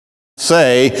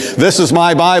Say, this is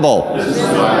my Bible.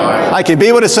 I can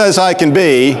be what it says I can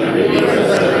be.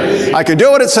 I can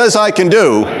do what it says I can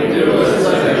do.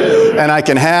 And I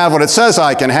can have what it says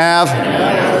I can have.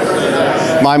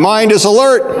 My mind is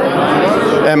alert.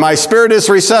 And my spirit is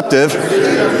receptive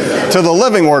to the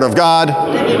living Word of God.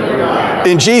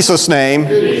 In Jesus' name,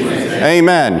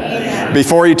 amen.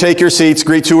 Before you take your seats,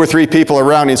 greet 2 or 3 people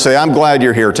around you and say, I'm glad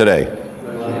you're here today.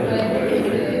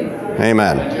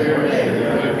 Amen.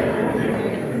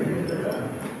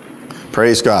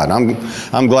 Praise God.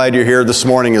 I'm glad you're here this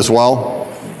morning as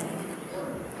well.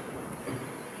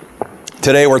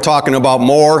 Today we're talking about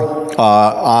more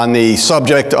on the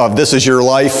subject of This Is Your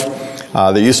Life.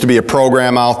 There used to be a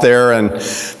program out there, and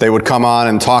they would come on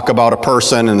and talk about a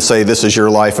person and say, this is your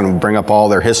life, and bring up all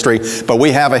their history. But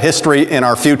we have a history in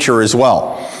our future as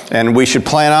well, and we should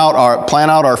plan out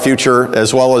our future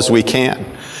as well as we can.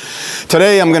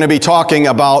 Today I'm going to be talking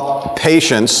about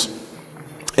patience,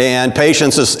 and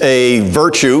patience is a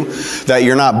virtue that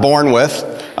you're not born with.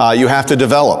 You have to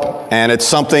develop, and it's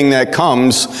something that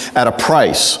comes at a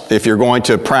price if you're going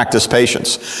to practice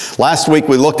patience. Last week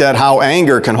we looked at how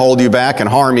anger can hold you back and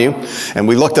harm you, and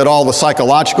we looked at all the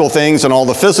psychological things and all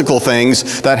the physical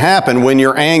things that happen when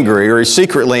you're angry, or you're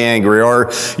secretly angry,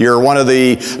 or you're one of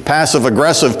the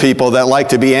passive-aggressive people that like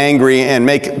to be angry and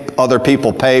make other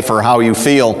people pay for how you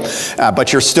feel,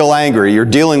 but you're still angry. You're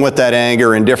dealing with that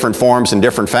anger in different forms and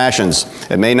different fashions.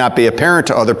 It may not be apparent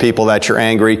to other people that you're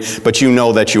angry, but you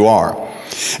know that you are.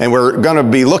 And we're going to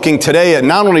be looking today at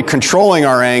not only controlling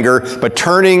our anger, but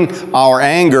turning our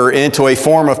anger into a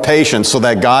form of patience so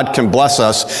that God can bless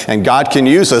us and God can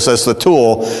use us as the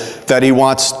tool that He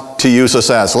wants to use us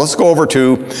as. So let's go over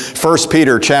to 1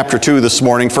 Peter chapter 2 this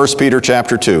morning. 1 Peter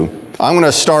chapter 2. I'm going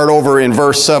to start over in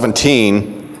verse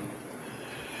 17.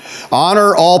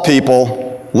 Honor all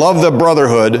people, love the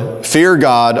brotherhood, fear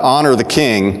God, honor the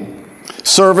king.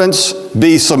 Servants,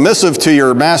 be submissive to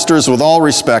your masters with all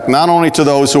respect, not only to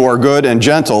those who are good and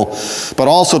gentle, but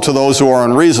also to those who are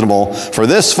unreasonable. For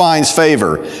this finds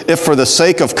favor, if for the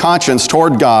sake of conscience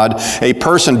toward God, a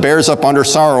person bears up under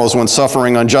sorrows when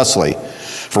suffering unjustly.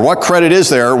 For what credit is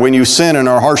there when you sin and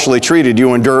are harshly treated,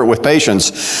 you endure it with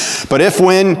patience? But if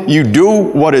when you do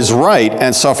what is right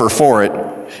and suffer for it,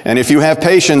 and if you have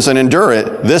patience and endure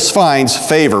it, this finds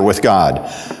favor with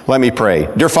God. Let me pray.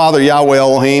 Dear Father, Yahweh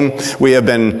Elohim, we have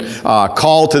been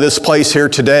called to this place here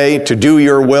today to do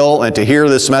your will and to hear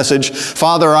this message.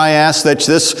 Father, I ask that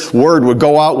this word would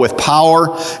go out with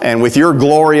power and with your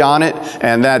glory on it,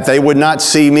 and that they would not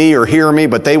see me or hear me,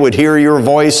 but they would hear your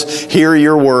voice, hear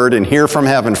your word, and hear from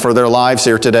heaven for their lives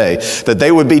here today. That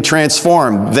they would be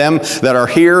transformed, them that are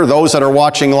here, those that are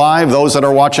watching live, those that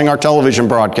are watching our television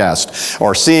broadcast,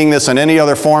 or seeing this in any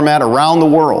other format around the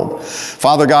world.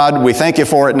 Father God, we thank you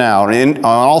for it now, and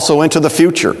also into the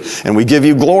future. And we give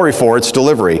you glory for its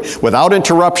delivery, without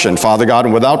interruption, Father God,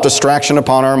 and without distraction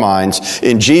upon our minds,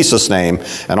 in Jesus' name.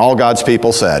 And all God's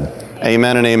people said,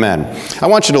 amen and amen. I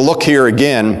want you to look here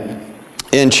again.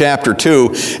 In chapter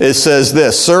 2, it says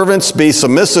this, servants, be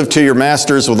submissive to your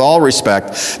masters with all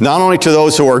respect, not only to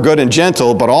those who are good and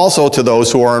gentle, but also to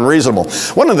those who are unreasonable.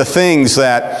 One of the things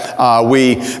that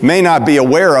we may not be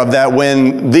aware of, that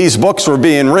when these books were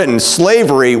being written,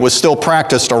 slavery was still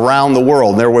practiced around the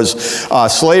world. There was,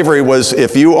 slavery was,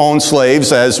 if you owned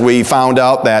slaves, as we found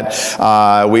out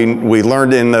that we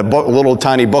learned in the book, little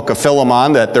tiny book of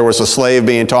Philemon, that there was a slave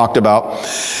being talked about.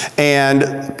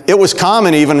 And it was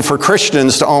common even for Christians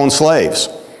to own slaves.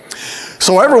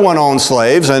 So everyone owned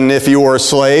slaves, and if you were a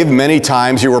slave, many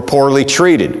times you were poorly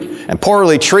treated. And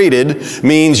poorly treated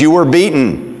means you were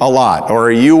beaten a lot,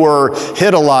 or you were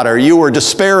hit a lot, or you were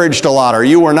disparaged a lot, or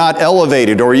you were not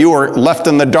elevated, or you were left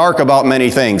in the dark about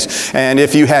many things. And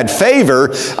if you had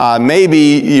favor, maybe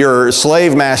your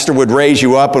slave master would raise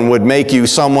you up and would make you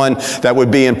someone that would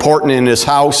be important in his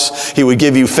house. He would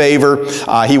give you favor.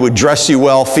 He would dress you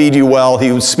well, feed you well.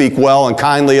 He would speak well and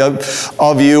kindly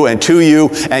of you and to you.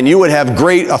 And you would have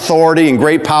great authority and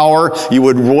great power. You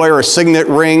would wear a signet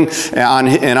ring,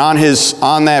 and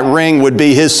on that ring would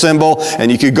be his symbol.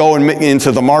 And you could go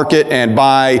into the market and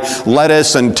buy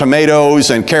lettuce and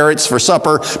tomatoes and carrots for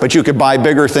supper, but you could buy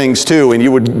bigger things too, and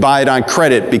you would buy it on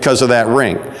credit because of that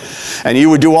ring. And you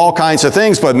would do all kinds of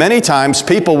things, but many times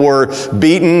people were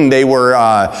beaten, they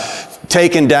were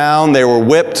taken down, they were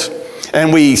whipped.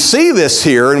 And we see this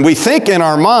here, and we think in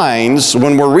our minds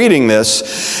when we're reading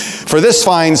this, for this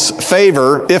finds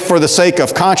favor, if for the sake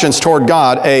of conscience toward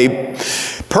God, a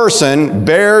person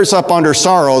bears up under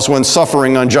sorrows when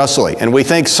suffering unjustly. And we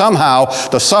think somehow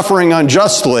the suffering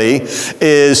unjustly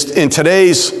is, in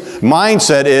today's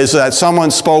mindset is that someone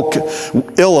spoke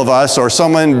ill of us, or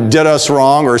someone did us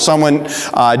wrong, or someone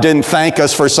didn't thank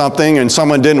us for something, and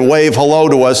someone didn't wave hello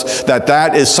to us,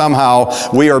 that is somehow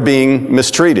we are being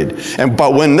mistreated.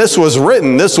 But when this was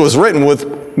written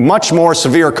with much more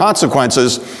severe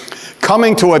consequences,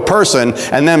 coming to a person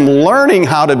and then learning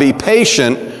how to be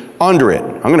patient under it.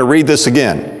 I'm going to read this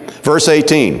again. Verse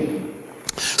 18.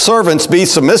 Servants, be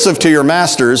submissive to your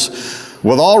masters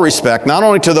with all respect, not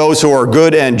only to those who are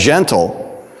good and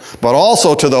gentle, but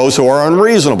also to those who are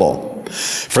unreasonable.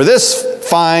 For this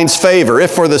finds favor,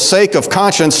 if for the sake of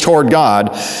conscience toward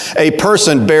God, a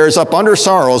person bears up under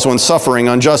sorrows when suffering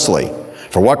unjustly.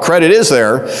 For what credit is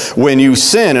there when you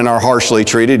sin and are harshly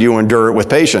treated, you endure it with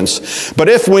patience? But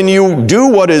if when you do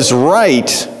what is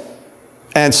right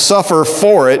and suffer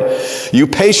for it, you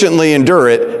patiently endure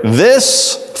it,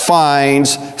 this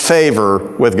finds favor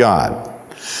with God.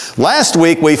 Last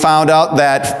week we found out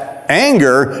that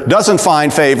anger doesn't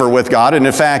find favor with God, and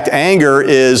in fact, anger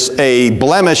is a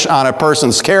blemish on a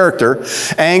person's character.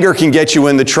 Anger can get you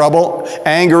into trouble.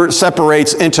 Anger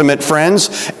separates intimate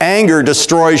friends. Anger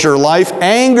destroys your life.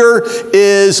 Anger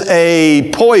is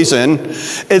a poison.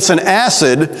 It's an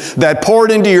acid that poured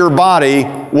into your body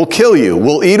will kill you,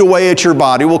 will eat away at your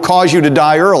body, will cause you to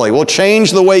die early, will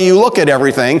change the way you look at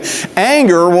everything.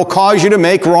 Anger will cause you to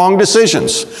make wrong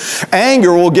decisions.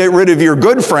 Anger will get rid of your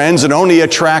good friends and only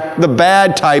attract the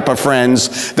bad type of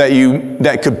friends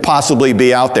that could possibly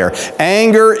be out there.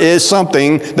 Anger is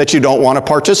something that you don't want to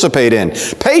participate in.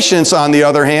 Patience, on the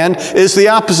other hand, is the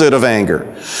opposite of anger.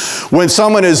 When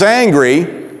someone is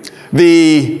angry,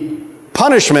 the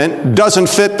punishment doesn't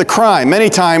fit the crime. Many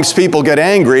times people get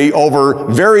angry over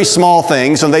very small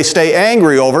things, and they stay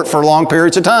angry over it for long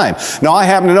periods of time. Now, I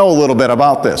happen to know a little bit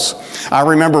about this. I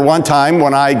remember one time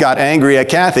when I got angry at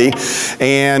Kathy,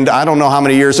 and I don't know how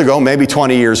many years ago, maybe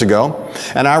 20 years ago,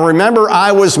 and I remember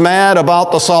I was mad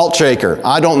about the salt shaker.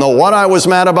 I don't know what I was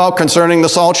mad about concerning the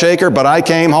salt shaker, but I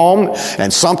came home,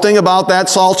 and something about that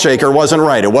salt shaker wasn't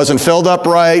right. It wasn't filled up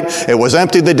right. It was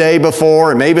empty the day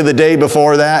before, and maybe the day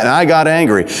before that, and I got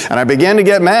angry. And I began to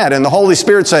get mad, and the Holy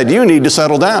Spirit said, you need to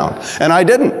settle down. And I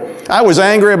didn't. I was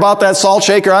angry about that salt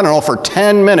shaker, I don't know, for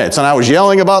 10 minutes, and I was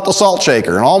yelling about the salt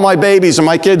shaker, and all my babies and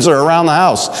my kids are around the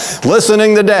house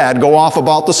listening to Dad go off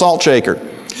about the salt shaker.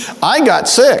 I got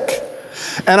sick.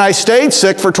 And I stayed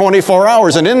sick for 24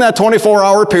 hours. And in that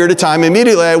 24-hour period of time,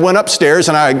 immediately I went upstairs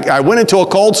and I went into a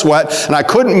cold sweat, and I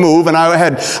couldn't move, and I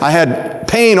had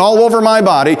pain all over my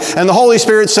body. And the Holy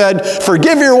Spirit said,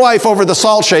 forgive your wife over the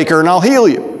salt shaker and I'll heal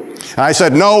you. And I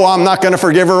said, no, I'm not going to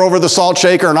forgive her over the salt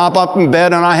shaker, and I'm up in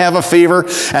bed and I have a fever.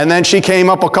 And then she came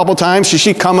up a couple times.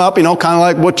 She'd come up, kind of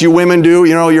like what you women do.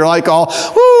 You're like all,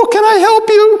 oh, can I help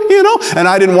you? And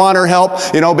I didn't want her help,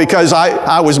 because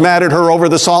I was mad at her over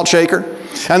the salt shaker.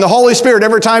 And the Holy Spirit,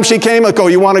 every time she came, would go,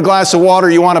 you want a glass of water?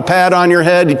 You want a pad on your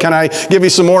head? Can I give you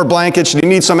some more blankets? Do you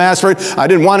need some aspirin? I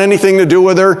didn't want anything to do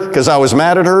with her because I was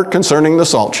mad at her concerning the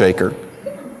salt shaker.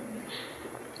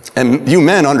 And you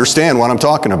men understand what I'm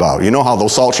talking about. You know how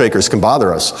those salt shakers can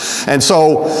bother us. And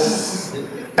so,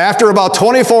 after about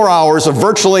 24 hours of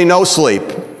virtually no sleep,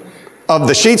 of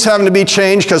the sheets having to be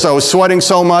changed because I was sweating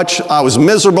so much, I was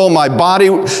miserable, my body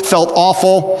felt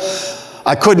awful,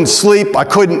 I couldn't sleep, I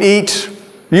couldn't eat.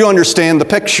 You understand the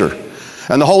picture.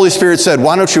 And the Holy Spirit said,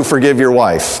 why don't you forgive your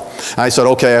wife? I said,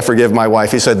 okay, I forgive my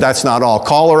wife. He said, that's not all.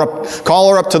 Call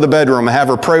her up to the bedroom and have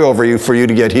her pray over you for you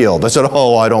to get healed. I said,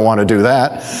 oh, I don't want to do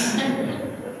that.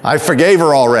 I forgave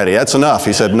her already. That's enough.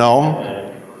 He said,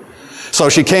 no. So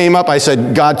she came up. I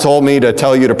said, God told me to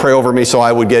tell you to pray over me so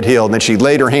I would get healed. And then she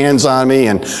laid her hands on me,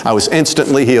 and I was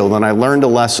instantly healed. And I learned a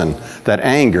lesson that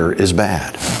anger is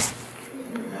bad.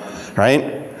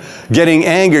 Right? Getting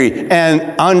angry,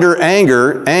 and under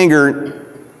anger,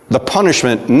 the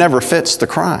punishment never fits the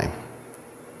crime.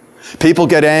 People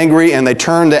get angry and they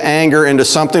turn the anger into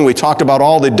something. We talked about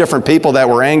all the different people that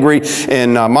were angry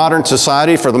in modern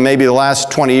society for maybe the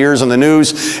last 20 years in the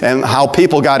news, and how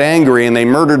people got angry and they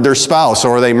murdered their spouse,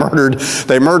 or they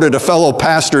murdered a fellow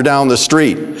pastor down the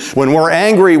street. When we're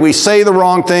angry, we say the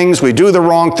wrong things, we do the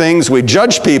wrong things, we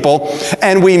judge people,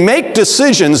 and we make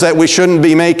decisions that we shouldn't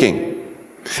be making.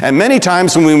 And many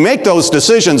times when we make those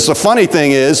decisions, the funny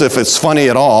thing is, if it's funny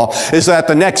at all, is that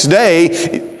the next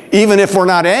day, even if we're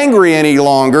not angry any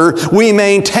longer, we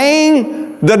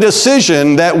maintain the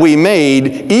decision that we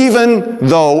made, even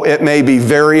though it may be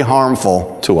very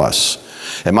harmful to us.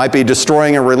 It might be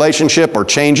destroying a relationship, or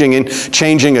changing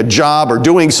a job, or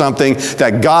doing something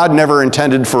that God never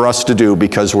intended for us to do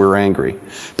because we're angry.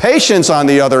 Patience, on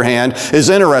the other hand, is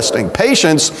interesting.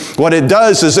 Patience, what it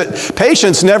does is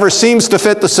patience never seems to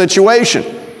fit the situation.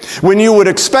 When you would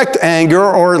expect anger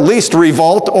or at least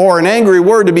revolt or an angry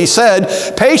word to be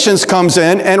said, patience comes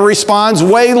in and responds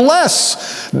way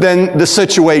less than the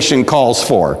situation calls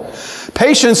for.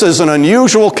 Patience is an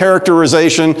unusual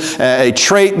characterization, a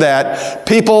trait that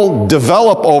people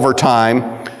develop over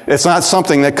time. It's not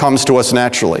something that comes to us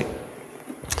naturally.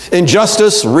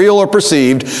 Injustice, real or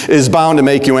perceived, is bound to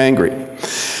make you angry.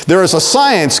 There is a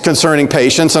science concerning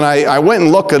patience, and I went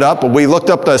and looked it up. We looked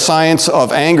up the science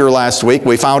of anger last week.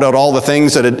 We found out all the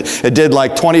things that it did,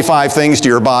 like 25 things to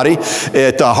your body.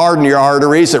 It hardened your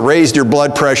arteries. It raised your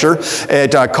blood pressure.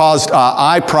 It caused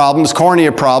eye problems,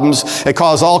 cornea problems. It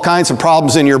caused all kinds of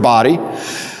problems in your body.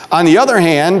 On the other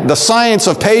hand, the science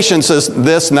of patience is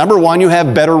this. Number one, you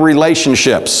have better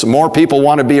relationships. More people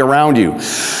want to be around you.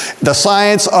 The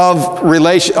science of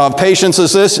patience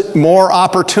is this. More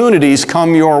opportunities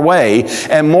come your way,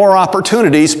 and more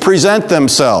opportunities present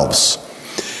themselves.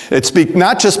 It's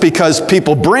not just because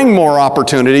people bring more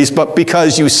opportunities, but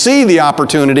because you see the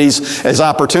opportunities as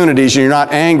opportunities and you're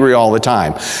not angry all the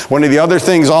time. One of the other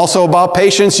things also about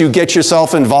patience, you get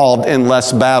yourself involved in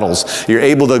less battles. You're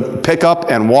able to pick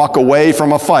up and walk away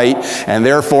from a fight, and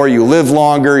therefore you live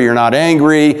longer, you're not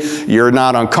angry, you're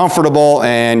not uncomfortable,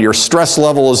 and your stress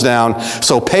level is down.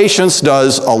 So patience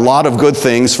does a lot of good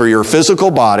things for your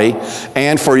physical body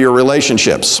and for your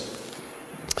relationships.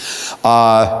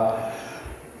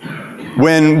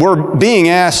 When we're being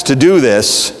asked to do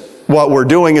this, what we're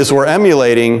doing is we're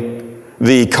emulating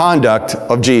the conduct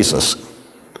of Jesus.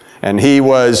 And he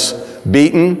was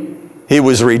beaten, he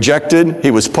was rejected,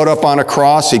 he was put up on a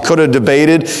cross, he could have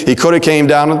debated, he could have came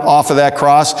down off of that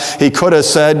cross, he could have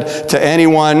said to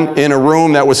anyone in a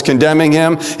room that was condemning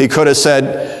him, he could have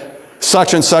said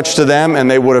such and such to them, and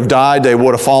they would have died, they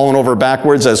would have fallen over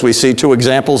backwards, as we see two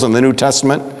examples in the New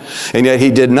Testament. And yet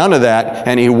he did none of that,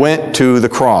 and he went to the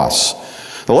cross.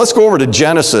 Now let's go over to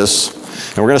Genesis,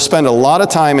 and we're going to spend a lot of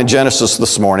time in Genesis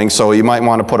this morning, so you might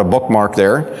want to put a bookmark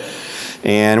there.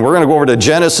 And we're going to go over to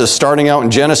Genesis, starting out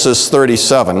in Genesis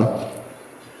 37.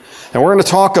 And we're going to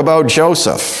talk about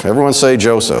Joseph. Everyone say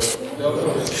Joseph.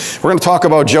 We're going to talk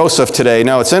about Joseph today.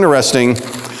 Now it's interesting.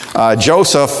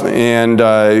 Joseph, and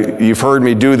you've heard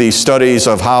me do these studies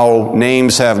of how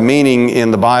names have meaning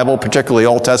in the Bible, particularly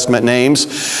Old Testament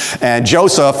names. And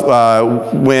Joseph,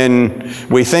 when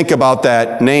we think about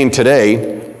that name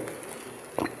today,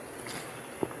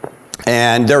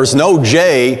 and there's no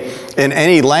J in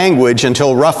any language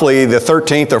until roughly the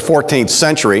 13th or 14th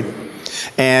century.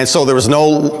 And so there was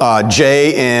no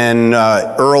J in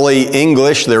early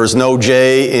English. There was no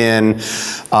J in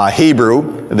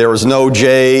Hebrew. There was no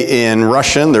J in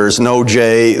Russian. There was no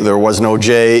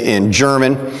J in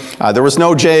German. There was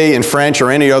no J in French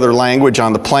or any other language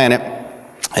on the planet.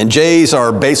 And J's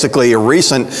are basically a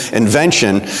recent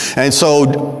invention. And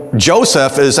so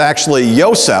Joseph is actually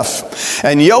Yosef.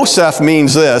 And Yosef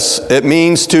means this. It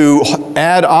means to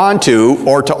add on to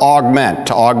or to augment.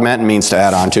 To augment means to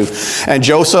add on to. And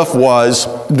Joseph was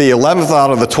the 11th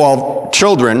out of the 12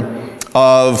 children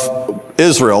of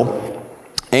Israel.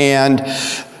 And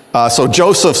so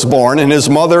Joseph's born, and his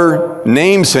mother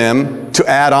names him to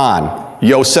add on.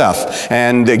 Yosef.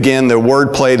 And again, the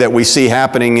wordplay that we see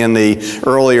happening in the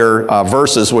earlier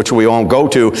verses, which we won't go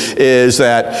to, is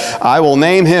that I will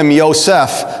name him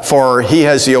Yosef, for he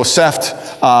has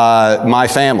Yosefed my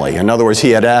family. In other words,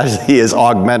 he has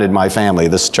augmented my family,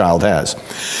 this child has.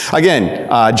 Again,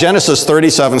 Genesis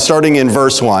 37, starting in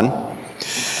verse 1.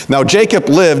 Now Jacob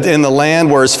lived in the land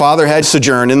where his father had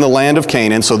sojourned, in the land of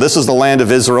Canaan. So this is the land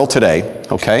of Israel today,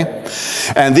 okay?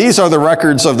 And these are the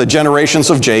records of the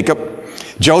generations of Jacob.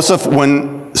 Joseph,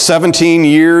 when 17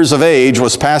 years of age,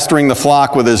 was pasturing the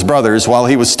flock with his brothers while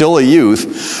he was still a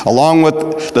youth, along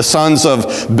with the sons of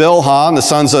Bilhah and the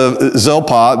sons of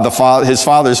Zilpah, his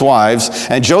father's wives.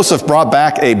 And Joseph brought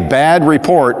back a bad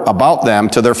report about them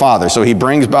to their father. So he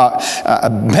brings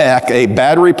back a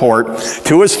bad report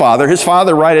to his father. His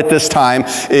father, right at this time,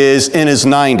 is in his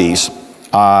 90s.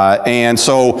 And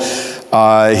so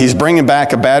he's bringing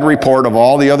back a bad report of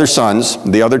all the other sons,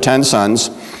 the other 10 sons.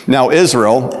 Now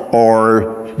Israel,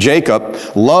 or Jacob,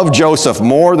 loved Joseph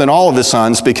more than all of his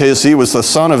sons because he was the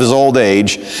son of his old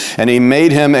age, and he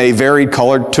made him a varied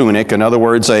colored tunic, in other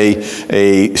words,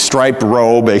 a striped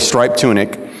robe, a striped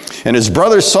tunic. And his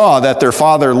brothers saw that their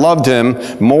father loved him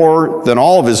more than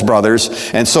all of his brothers,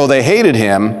 and so they hated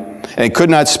him and could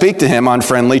not speak to him on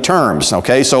friendly terms.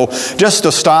 Okay, so just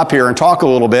to stop here and talk a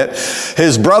little bit,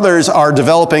 his brothers are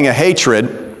developing a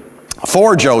hatred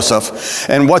for Joseph,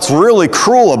 and what's really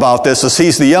cruel about this is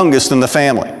he's the youngest in the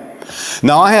family.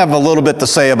 Now, I have a little bit to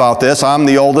say about this. I'm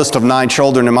the oldest of 9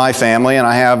 children in my family, and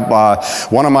I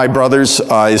have one of my brothers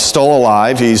is still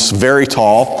alive. He's very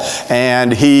tall,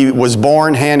 and he was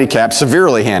born handicapped,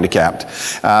 severely handicapped,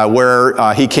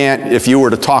 where he can't, if you were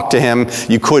to talk to him,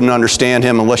 you couldn't understand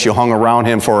him unless you hung around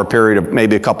him for a period of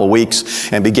maybe a couple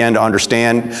weeks and began to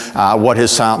understand what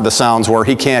the sounds were.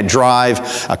 He can't drive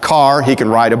a car. He can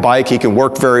ride a bike. He can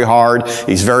work very hard.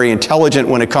 He's very intelligent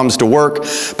when it comes to work,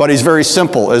 but he's very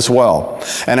simple as well.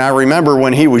 And I remember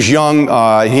when he was young,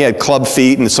 he had club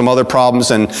feet and some other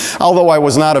problems, and although I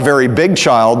was not a very big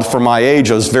child for my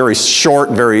age, I was very short,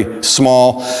 very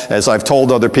small. As I've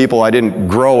told other people, I didn't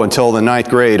grow until the 9th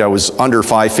grade. I was under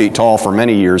 5 feet tall for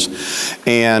many years,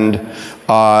 and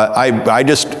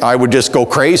I would just go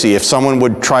crazy. If someone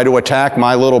would try to attack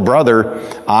my little brother,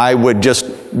 I would just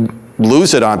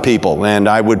lose it on people, and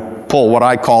I would pull what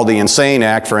I call the insane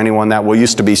act. For anyone that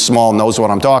used to be small knows what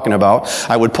I'm talking about.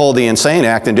 I would pull the insane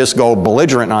act and just go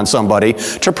belligerent on somebody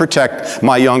to protect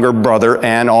my younger brother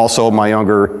and also my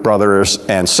younger brothers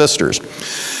and sisters.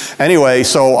 Anyway,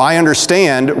 so I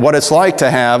understand what it's like to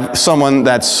have someone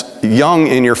that's young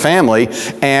in your family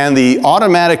and the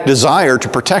automatic desire to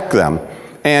protect them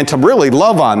and to really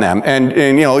love on them. And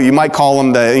you know, you might call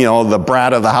them the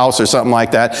brat of the house or something like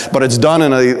that, but it's done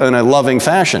in a loving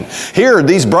fashion. Here,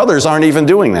 these brothers aren't even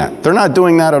doing that. They're not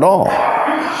doing that at all.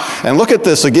 And look at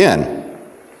this again.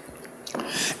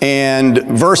 And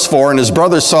verse 4, and his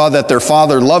brothers saw that their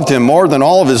father loved him more than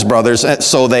all of his brothers,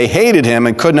 so they hated him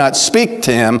and could not speak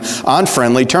to him on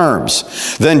friendly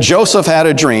terms. Then Joseph had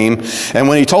a dream, and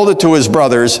when he told it to his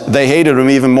brothers, they hated him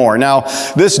even more. Now,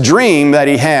 this dream that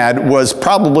he had was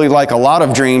probably like a lot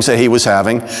of dreams that he was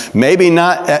having, maybe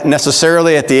not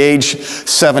necessarily at the age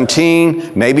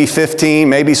 17, maybe 15,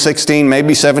 maybe 16,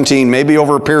 maybe 17, maybe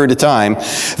over a period of time.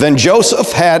 Then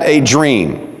Joseph had a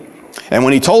dream. And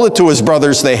when he told it to his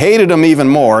brothers, they hated him even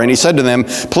more. And he said to them,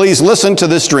 please listen to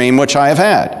this dream which I have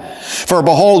had. For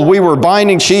behold, we were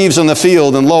binding sheaves in the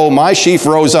field, and lo, my sheaf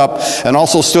rose up and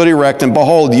also stood erect. And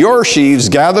behold, your sheaves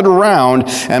gathered around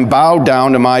and bowed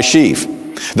down to my sheaf.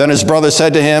 Then his brother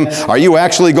said to him, are you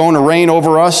actually going to reign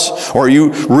over us? Or are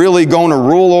you really going to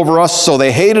rule over us? So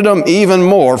they hated him even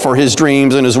more for his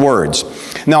dreams and his words.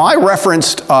 Now, I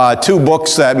referenced 2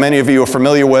 books that many of you are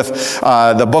familiar with.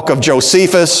 The book of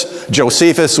Josephus.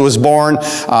 Josephus was born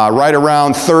right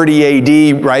around 30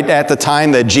 A.D., right at the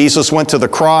time that Jesus went to the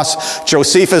cross.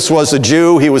 Josephus was a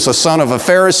Jew. He was a son of a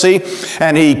Pharisee.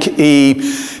 And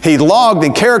he logged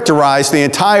and characterized the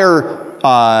entire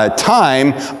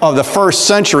time of the 1st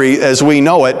century as we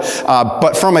know it,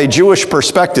 but from a Jewish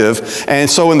perspective. And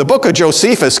so in the book of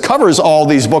Josephus covers all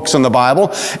these books in the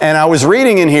Bible, and I was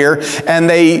reading in here, and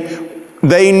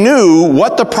they knew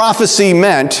what the prophecy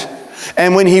meant.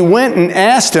 And when he went and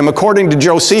asked him, according to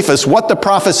Josephus, what the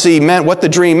prophecy meant, what the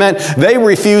dream meant, they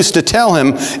refused to tell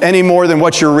him any more than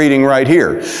what you're reading right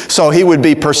here. So he would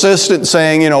be persistent,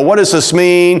 saying, what does this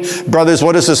mean? Brothers,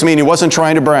 what does this mean? He wasn't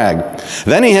trying to brag.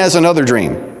 Then he has another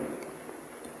dream.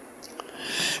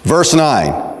 Verse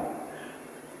 9.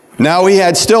 Now he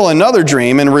had still another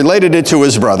dream, and related it to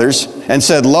his brothers, and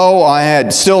said, lo, I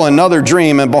had still another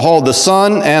dream, and behold, the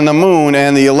sun and the moon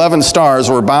and the 11 stars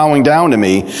were bowing down to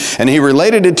me. And he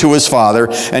related it to his father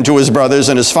and to his brothers,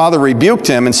 and his father rebuked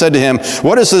him and said to him,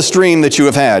 what is this dream that you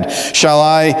have had? Shall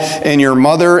I and your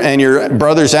mother and your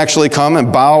brothers actually come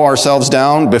and bow ourselves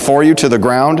down before you to the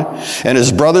ground? And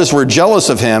his brothers were jealous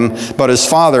of him, but his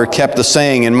father kept the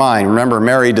saying in mind. Remember,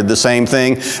 Mary did the same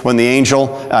thing when the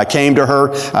angel came to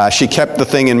her. She kept the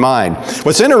thing in mind.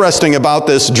 What's interesting about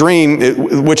this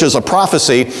dream, which is a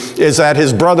prophecy, is that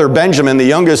his brother Benjamin, the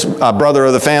youngest brother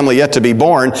of the family yet to be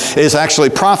born, is actually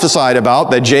prophesied about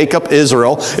that Jacob,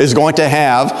 Israel, is going to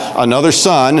have another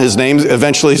son. His name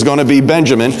eventually is going to be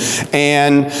Benjamin.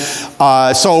 And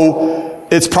so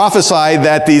it's prophesied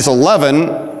that these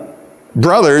 11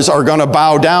 brothers are going to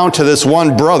bow down to this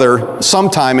one brother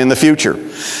sometime in the future.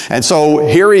 And so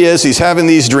here he is, he's having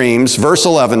these dreams. Verse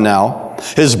 11 now.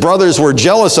 His brothers were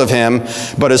jealous of him,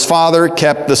 but his father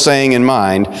kept the saying in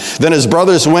mind. Then his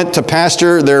brothers went to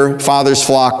pasture their father's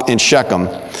flock in Shechem.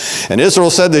 And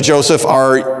Israel said to Joseph,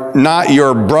 are not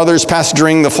your brothers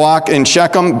pasturing the flock in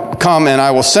Shechem? Come, and I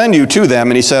will send you to them.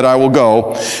 And he said, I will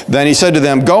go. Then he said to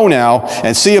them, go now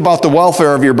and see about the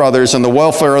welfare of your brothers and the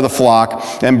welfare of the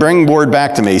flock, and bring word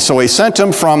back to me. So he sent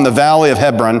him from the valley of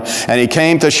Hebron, and he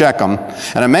came to Shechem.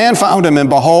 And a man found him, and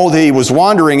behold, he was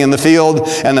wandering in the field,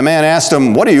 and the man asked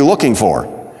him, what are you looking for?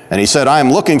 And he said, I am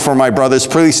looking for my brothers.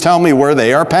 Please tell me where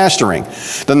they are pasturing.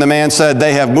 Then the man said,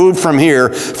 they have moved from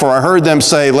here, for I heard them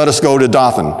say, let us go to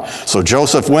Dothan. So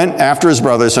Joseph went after his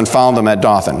brothers and found them at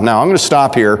Dothan. Now I'm going to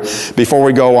stop here before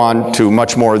we go on to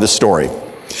much more of this story.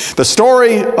 The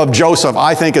story of Joseph,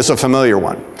 I think, is a familiar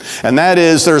one. And that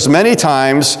is, there's many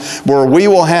times where we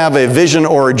will have a vision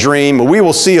or a dream, we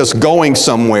will see us going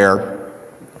somewhere.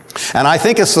 And I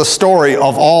think it's the story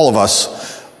of all of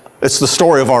us. It's the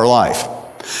story of our life.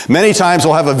 Many times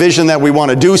we'll have a vision that we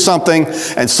want to do something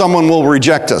and someone will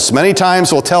reject us. Many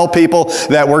times we'll tell people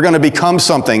that we're going to become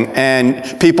something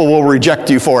and people will reject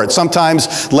you for it.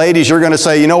 Sometimes, ladies, you're going to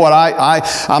say, you know what,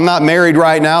 I'm not married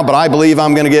right now, but I believe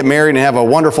I'm going to get married and have a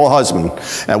wonderful husband.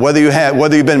 And whether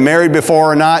you've been married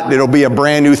before or not, it'll be a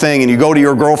brand new thing. And you go to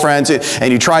your girlfriends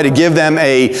and you try to give them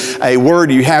a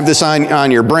word. You have this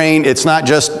on your brain. It's not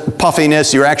just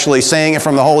puffiness. You're actually saying it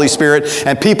from the Holy Spirit,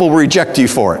 and people reject you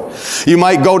for it. You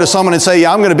might go to someone and say,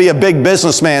 yeah, I'm going to be a big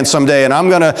businessman someday and I'm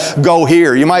going to go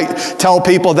here. You might tell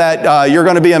people that you're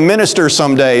going to be a minister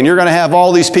someday and you're going to have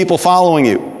all these people following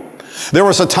you. There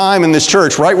was a time in this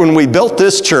church, right when we built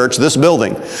this church, this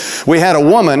building, we had a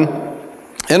woman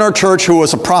in our church who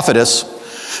was a prophetess.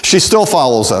 She still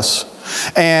follows us.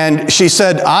 And she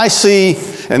said, I see,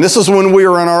 and this is when we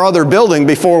were in our other building,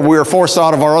 before we were forced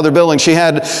out of our other building, she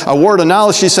had a word of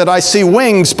knowledge. She said, I see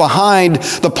wings behind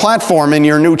the platform in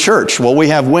your new church. Well, we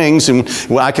have wings, and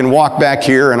I can walk back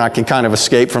here, and I can kind of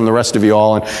escape from the rest of you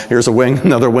all. And here's a wing,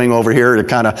 another wing over here to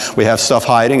kind of, we have stuff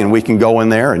hiding, and we can go in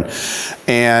there,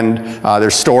 and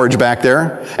there's storage back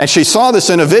there. And she saw this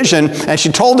in a vision, and she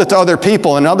told it to other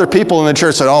people, and other people in the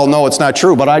church said, oh, no, it's not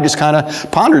true. But I just kind of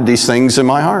pondered these things in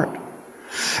my heart.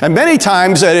 And many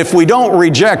times that if we don't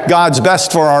reject God's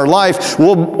best for our life,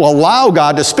 we'll allow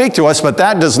God to speak to us, but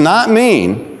that does not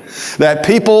mean that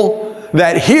people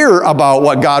that hear about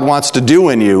what God wants to do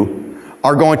in you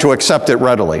are going to accept it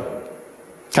readily.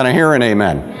 Can I hear an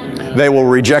amen? Amen. They will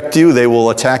reject you. They will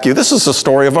attack you. This is the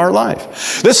story of our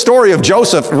life. This story of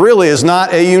Joseph really is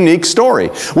not a unique story.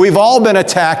 We've all been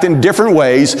attacked in different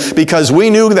ways because we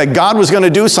knew that God was going to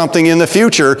do something in the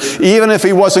future, even if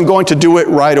he wasn't going to do it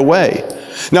right away.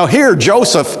 Now here,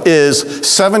 Joseph is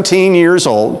 17 years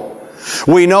old.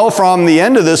 We know from the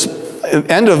end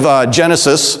of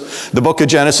Genesis, the book of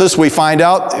Genesis, we find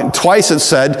out twice it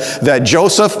said that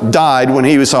Joseph died when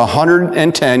he was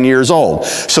 110 years old.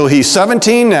 So he's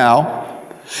 17 now,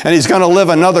 and he's going to live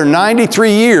another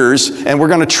 93 years, and we're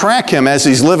going to track him as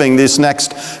he's living this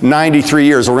next 93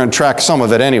 years. We're going to track some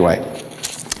of it anyway.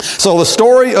 So the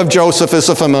story of Joseph is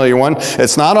a familiar one.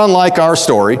 It's not unlike our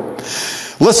story.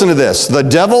 Listen to this. The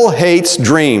devil hates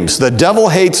dreams. The devil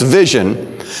hates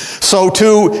vision. So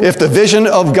too, if the vision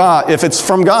of God, if it's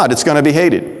from God, it's going to be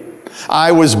hated.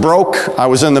 I was broke. I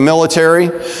was in the military.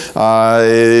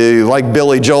 Like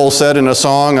Billy Joel said in a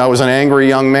song, I was an angry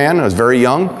young man. I was very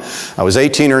young. I was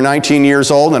 18 or 19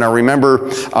 years old, and I remember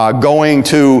going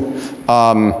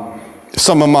to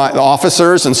some of my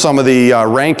officers and some of the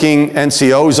ranking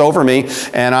NCOs over me,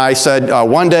 and I said,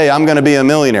 one day I'm going to be a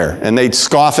millionaire. And they'd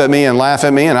scoff at me and laugh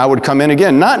at me, and I would come in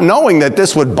again, not knowing that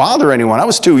this would bother anyone. I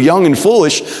was too young and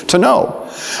foolish to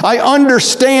know. I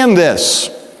understand this.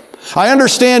 I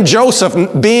understand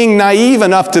Joseph being naive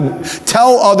enough to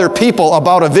tell other people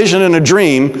about a vision and a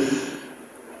dream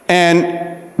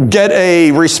and get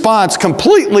a response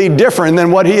completely different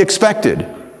than what he expected.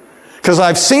 Because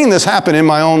I've seen this happen in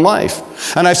my own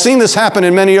life. And I've seen this happen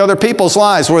in many other people's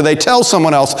lives where they tell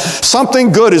someone else,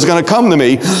 something good is going to come to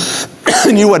me,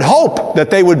 and you would hope that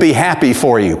they would be happy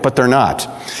for you, but they're not.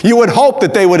 You would hope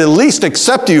that they would at least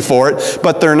accept you for it,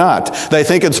 but they're not. They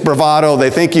think it's bravado.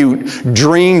 They think you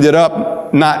dreamed it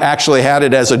up, not actually had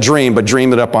it as a dream, but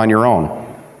dreamed it up on your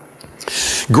own.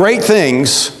 Great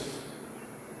things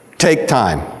take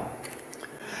time.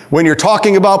 When you're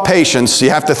talking about patience, you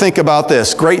have to think about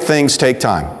this. Great things take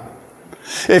time.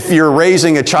 If you're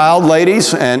raising a child,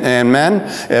 ladies and men,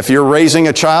 if you're raising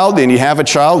a child and you have a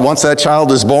child, once that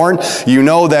child is born, you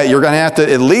know that you're going to have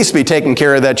to at least be taking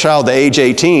care of that child to age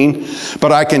 18.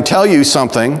 But I can tell you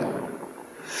something,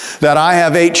 that I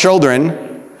have 8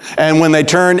 children, and when they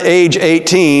turn age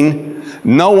 18,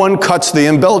 no one cuts the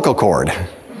umbilical cord.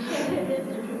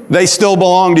 They still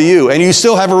belong to you, and you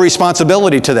still have a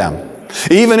responsibility to them.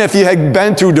 Even if you had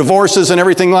been through divorces and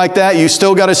everything like that, you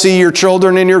still got to see your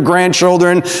children and your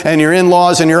grandchildren and your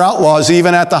in-laws and your outlaws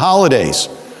even at the holidays.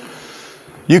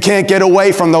 You can't get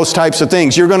away from those types of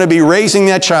things. You're going to be raising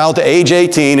that child to age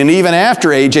 18, and even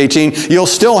after age 18, you'll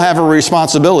still have a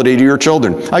responsibility to your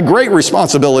children. A great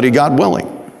responsibility, God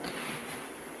willing.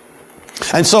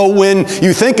 And so when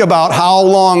you think about how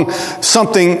long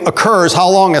something occurs, how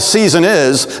long a season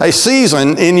is, a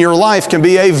season in your life can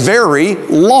be a very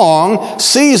long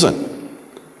season.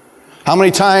 How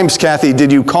many times, Kathy,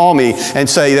 did you call me and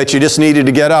say that you just needed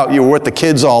to get out? You were with the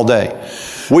kids all day.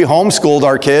 We homeschooled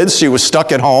our kids. She was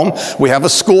stuck at home. We have a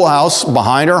schoolhouse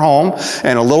behind our home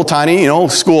and a little tiny,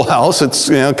 schoolhouse. It's,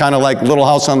 kind of like Little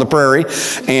House on the Prairie.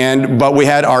 But we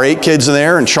had our 8 kids in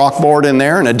there and chalkboard in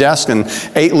there and a desk and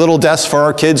 8 little desks for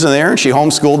our kids in there. And she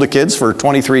homeschooled the kids for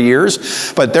 23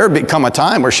 years. But there'd become a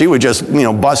time where she would just,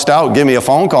 bust out, give me a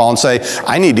phone call and say,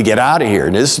 I need to get out of here.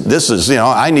 This is,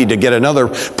 I need to get another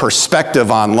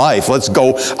perspective on life. Let's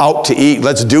go out to eat.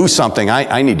 Let's do something.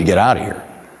 I need to get out of here.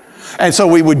 And so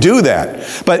we would do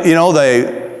that. But,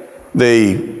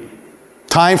 the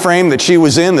time frame that she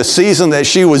was in, the season that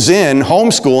she was in,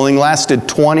 homeschooling lasted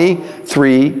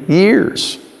 23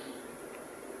 years.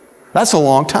 That's a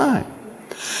long time.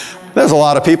 There's a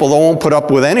lot of people that won't put up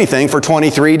with anything for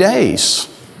 23 days.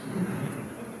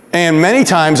 And many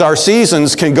times our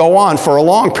seasons can go on for a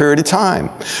long period of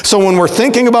time. So when we're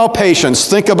thinking about patience,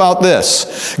 think about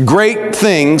this. Great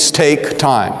things take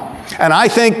time. And I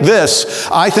think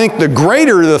the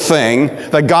greater the thing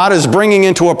that God is bringing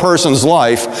into a person's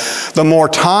life, the more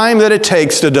time that it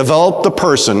takes to develop the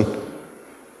person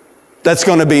that's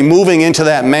going to be moving into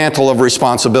that mantle of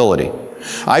responsibility.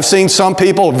 I've seen some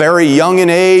people very young in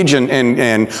age,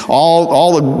 and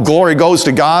all the glory goes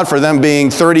to God for them being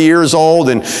 30 years old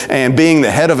and being the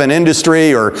head of an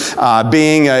industry or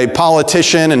being a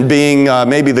politician and being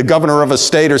maybe the governor of a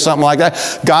state or something like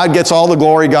that. God gets all the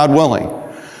glory, God willing.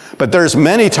 But there's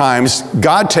many times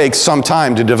God takes some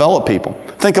time to develop people.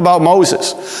 Think about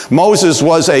Moses. Moses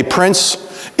was a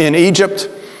prince in Egypt.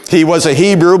 He was a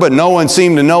Hebrew, but no one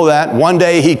seemed to know that. One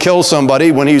day he killed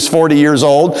somebody when he was 40 years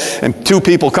old, and 2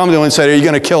 people come to him and say, are you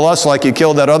going to kill us like you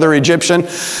killed that other Egyptian?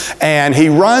 And he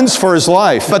runs for his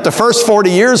life. But the first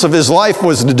 40 years of his life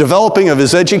was the developing of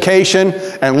his education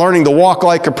and learning to walk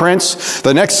like a prince.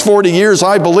 The next 40 years,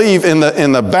 I believe, in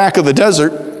the back of the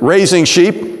desert, raising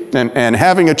sheep and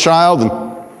having a child,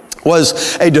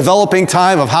 was a developing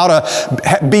time of how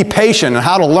to be patient and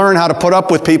how to learn how to put up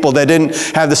with people that didn't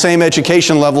have the same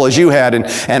education level as you had,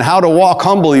 and how to walk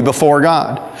humbly before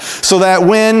God. So that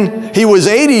when he was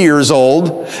 80 years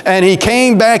old and he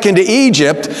came back into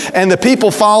Egypt and the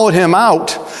people followed him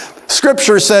out,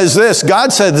 Scripture says this,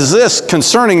 God says this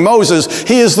concerning Moses,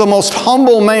 he is the most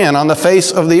humble man on the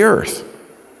face of the earth.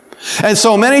 And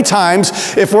so many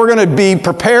times, if we're going to be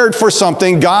prepared for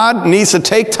something, God needs to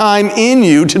take time in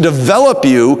you to develop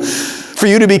you, for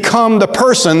you to become the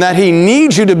person that He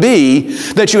needs you to be,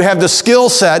 that you have the skill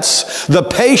sets, the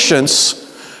patience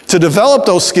to develop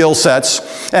those skill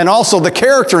sets, and also the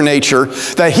character nature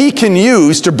that He can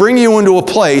use to bring you into a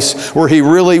place where He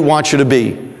really wants you to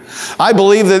be. I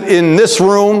believe that in this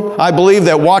room, I believe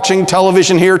that watching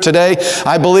television here today,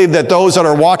 I believe that those that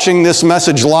are watching this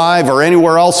message live or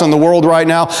anywhere else in the world right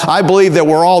now, I believe that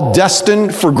we're all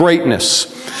destined for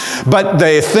greatness. But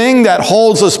the thing that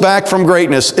holds us back from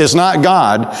greatness is not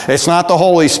God, it's not the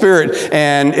Holy Spirit,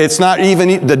 and it's not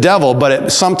even the devil,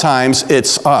 but sometimes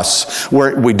it's us,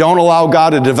 where we don't allow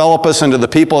God to develop us into the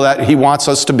people that He wants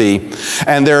us to be.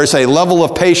 And there's a level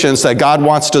of patience that God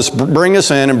wants to bring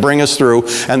us in and bring us through,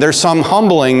 and there's some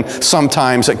humbling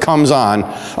sometimes that comes on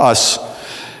us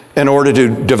in order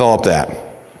to develop that.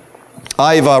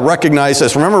 I've recognized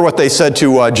this. Remember what they said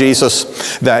to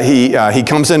Jesus, that he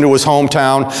comes into his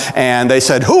hometown, and they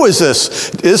said, who is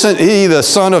this? Isn't he the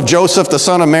son of Joseph, the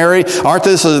son of Mary? Aren't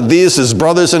these his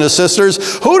brothers and his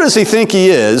sisters? Who does he think he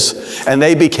is? And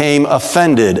they became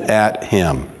offended at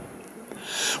him.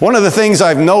 One of the things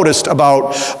I've noticed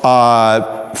about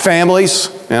families,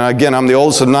 and again, I'm the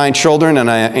oldest of 9 children,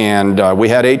 and we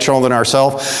had 8 children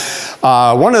ourselves.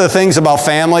 One of the things about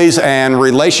families and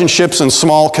relationships in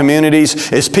small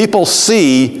communities is people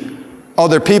see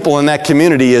other people in that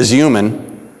community as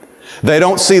human. They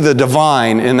don't see the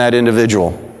divine in that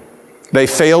individual. They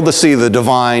fail to see the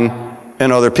divine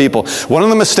in other people. One of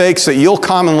the mistakes that you'll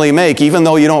commonly make, even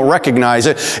though you don't recognize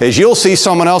it, is you'll see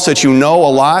someone else that you know a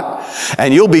lot,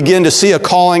 and you'll begin to see a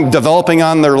calling developing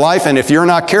on their life, and if you're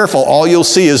not careful, all you'll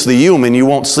see is the human, you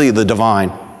won't see the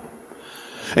divine.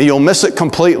 And you'll miss it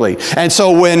completely. And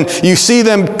so when you see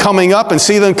them coming up,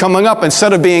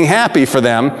 instead of being happy for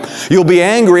them, you'll be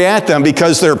angry at them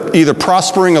because they're either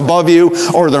prospering above you,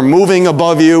 or they're moving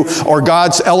above you, or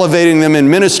God's elevating them in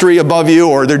ministry above you,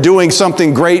 or they're doing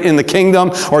something great in the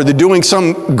kingdom, or they're doing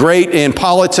something great in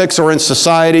politics or in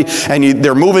society, and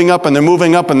they're moving up and they're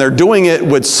moving up, and they're doing it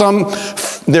with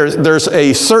there's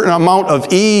a certain amount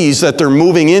of ease that they're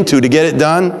moving into to get it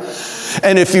done.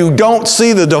 And if you don't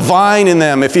see the divine in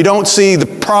them, if you don't see the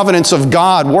providence of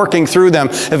God working through them,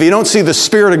 if you don't see the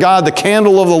Spirit of God, the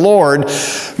candle of the Lord,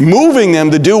 moving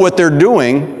them to do what they're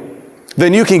doing,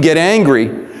 then you can get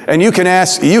angry. And you can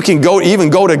even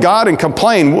go to God and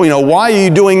complain, why are you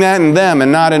doing that in them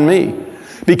and not in me?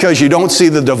 Because you don't see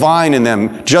the divine in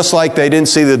them, just like they didn't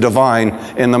see the divine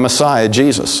in the Messiah,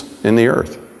 Jesus, in the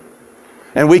earth.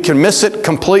 And we can miss it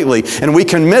completely, and we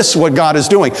can miss what God is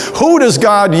doing. Who does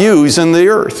God use in the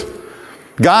earth?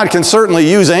 God can certainly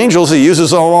use angels. He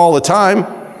uses them all the time.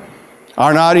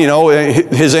 Are not,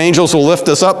 His angels will lift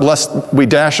us up lest we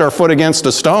dash our foot against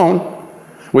a stone.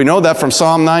 We know that from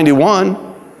Psalm 91.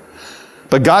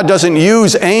 But God doesn't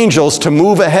use angels to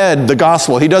move ahead the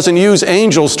gospel. He doesn't use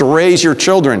angels to raise your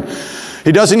children.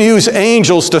 He doesn't use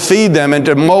angels to feed them and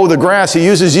to mow the grass. He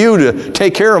uses you to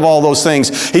take care of all those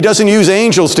things. He doesn't use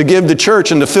angels to give the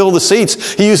church and to fill the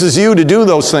seats. He uses you to do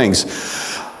those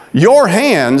things. Your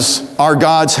hands are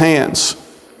God's hands.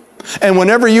 And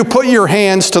whenever you put your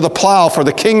hands to the plow for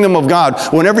the kingdom of God,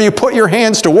 whenever you put your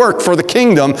hands to work for the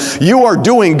kingdom, you are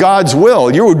doing God's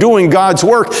will. You are doing God's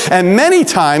work. And many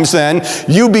times then,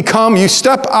 you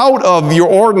step out of your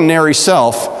ordinary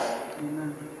self.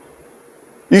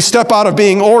 You step out of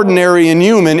being ordinary and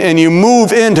human, and you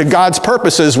move into God's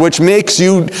purposes, which makes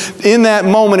you, in that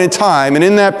moment in time and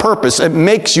in that purpose, it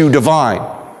makes you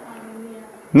divine.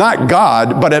 Not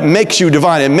God, but it makes you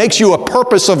divine. It makes you a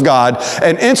purpose of God,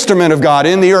 an instrument of God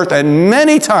in the earth. And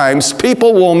many times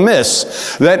people will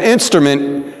miss that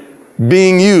instrument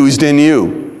being used in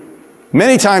you.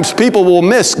 Many times people will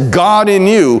miss God in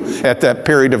you at that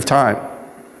period of time.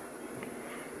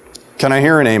 Can I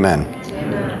hear an amen?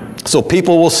 Amen. So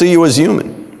people will see you as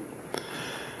human.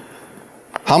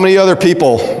 How many other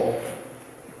people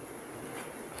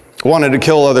wanted to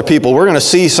kill other people? We're going to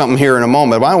see something here in a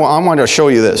moment, but I want to show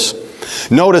you this.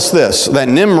 Notice this, that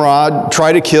Nimrod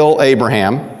tried to kill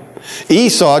Abraham.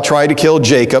 Esau tried to kill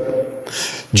Jacob.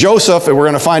 Joseph, and we're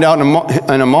going to find out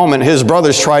in a moment, his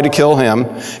brothers tried to kill him.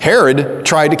 Herod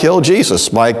tried to kill Jesus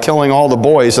by killing all the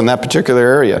boys in that particular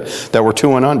area that were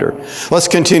 2 and under. Let's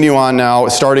continue on now,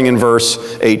 starting in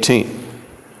verse 18.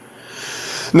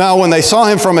 Now, when they saw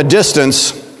him from a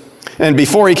distance, and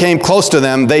before he came close to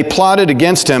them, they plotted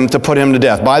against him to put him to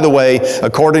death. By the way,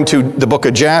 according to the book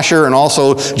of Jasher and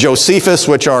also Josephus,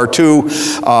 which are 2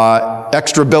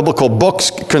 extra-biblical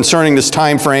books concerning this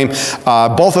time frame,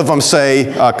 both of them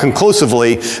say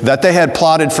conclusively that they had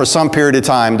plotted for some period of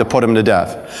time to put him to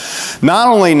death. Not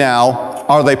only now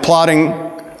are they plotting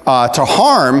to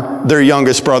harm their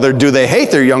youngest brother, do they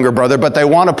hate their younger brother, but they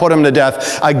want to put him to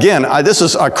death. Again, this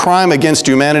is a crime against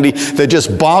humanity that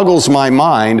just boggles my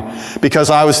mind, because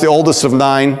I was the oldest of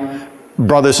 9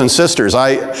 brothers and sisters.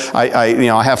 I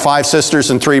have 5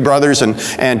 sisters and 3 brothers,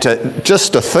 and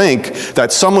just to think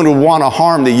that someone would want to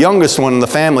harm the youngest one in the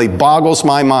family boggles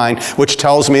my mind, which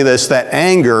tells me this, that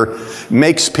anger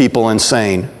makes people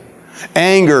insane.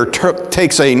 Anger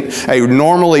takes a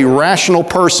normally rational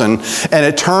person and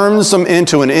it turns them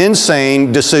into an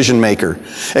insane decision maker.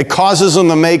 It causes them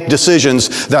to make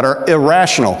decisions that are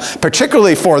irrational,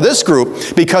 particularly for this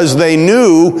group, because they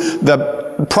knew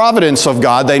the providence of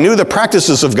God, they knew the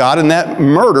practices of God, and that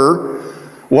murder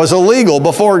was illegal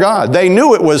before God. They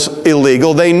knew it was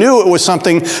illegal. They knew it was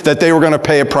something that they were going to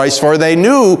pay a price for. They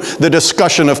knew the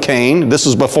discussion of Cain. This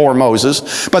was before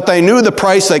Moses. But they knew the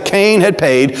price that Cain had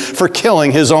paid for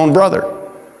killing his own brother.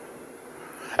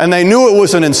 And they knew it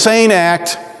was an insane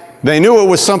act. They knew it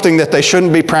was something that they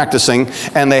shouldn't be practicing,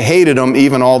 and they hated him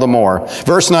even all the more.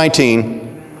 Verse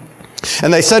 19,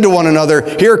 and they said to one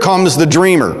another, "Here comes the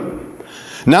dreamer.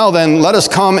 Now then, let us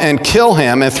come and kill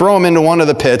him and throw him into one of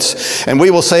the pits, and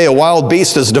we will say a wild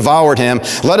beast has devoured him.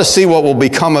 Let us see what will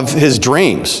become of his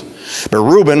dreams." But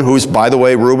Reuben, who's, by the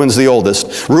way, Reuben's the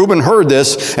oldest, Reuben heard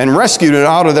this and rescued it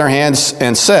out of their hands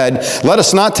and said, "Let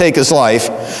us not take his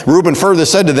life." Reuben further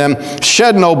said to them,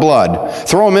 "Shed no blood.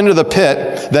 Throw him into the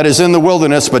pit that is in the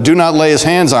wilderness, but do not lay his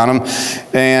hands on him,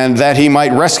 and that he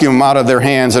might rescue him out of their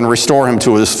hands and restore him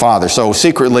to his father." So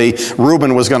secretly,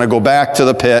 Reuben was going to go back to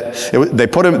the pit.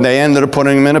 They ended up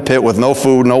putting him in a pit with no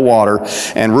food, no water,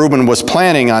 and Reuben was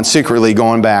planning on secretly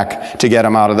going back to get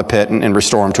him out of the pit and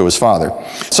restore him to his father.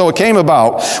 So it came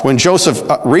about when Joseph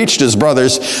reached his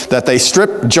brothers that they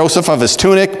stripped Joseph of his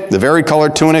tunic, the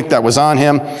varicolored tunic that was on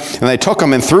him, and they took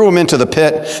him and threw him into the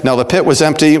pit. Now the pit was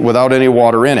empty without any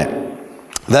water in it.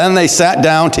 Then they sat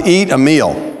down to eat a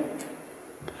meal.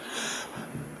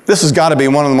 This has got to be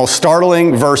one of the most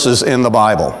startling verses in the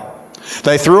Bible.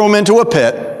 They threw him into a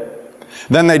pit,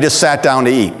 then they just sat down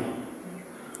to eat.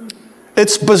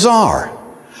 It's bizarre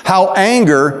how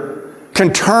anger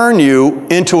can turn you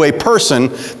into a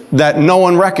person that no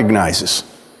one recognizes.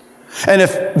 And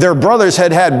if their brothers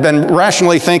had been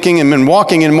rationally thinking and been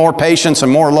walking in more patience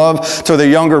and more love to their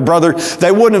younger brother,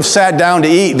 they wouldn't have sat down to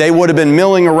eat. They would have been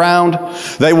milling around.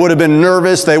 They would have been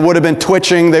nervous. They would have been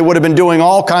twitching. They would have been doing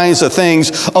all kinds of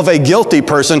things of a guilty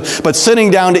person. But sitting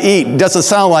down to eat doesn't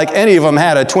sound like any of them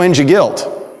had a twinge of guilt.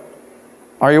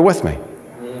 Are you with me?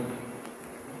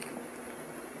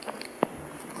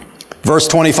 Verse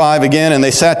 25 again, and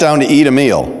they sat down to eat a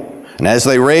meal. And as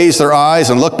they raised their eyes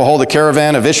and looked, behold, a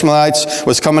caravan of Ishmaelites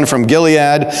was coming from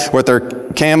Gilead with their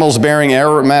camels bearing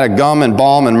aromatic gum and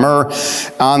balm and myrrh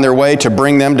on their way to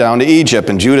bring them down to Egypt.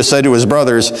 And Judah said to his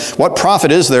brothers, what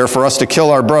profit is there for us to kill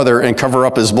our brother and cover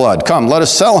up his blood? Come, let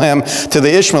us sell him to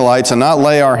the Ishmaelites and not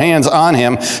lay our hands on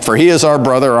him, for he is our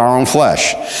brother, our own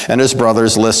flesh. And his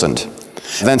brothers listened.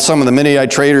 Then some of the Midianite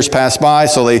traders passed by,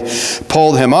 so they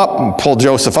pulled him up and pulled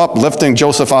Joseph up, lifting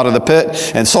Joseph out of the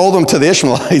pit, and sold him to the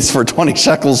Ishmaelites for 20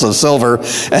 shekels of silver,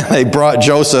 and they brought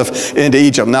Joseph into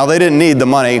Egypt. Now, they didn't need the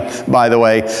money, by the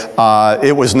way.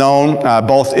 It was known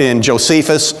both in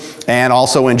Josephus and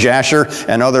also in Jasher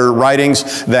and other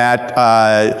writings that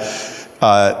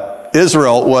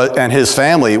Israel and his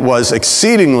family was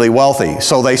exceedingly wealthy.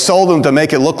 So they sold him to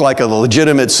make it look like a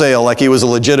legitimate sale, like he was a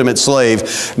legitimate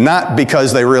slave, not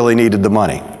because they really needed the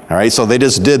money. All right, so they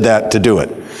just did that to do it.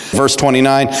 Verse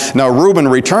 29, now Reuben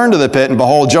returned to the pit, and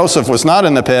behold, Joseph was not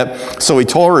in the pit, so he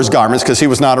tore his garments, because he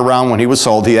was not around when he was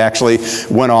sold. He actually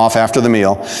went off after the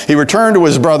meal. He returned to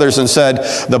his brothers and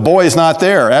said, the boy is not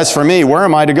there. As for me, where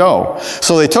am I to go?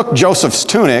 So they took Joseph's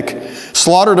tunic,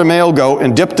 slaughtered a male goat,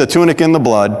 and dipped the tunic in the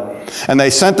blood. And they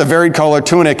sent the varied-colored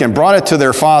tunic and brought it to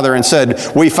their father and said,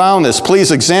 we found this.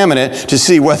 Please examine it to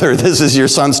see whether this is your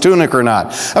son's tunic or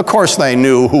not. Of course they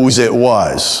knew whose it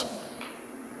was.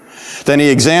 Then he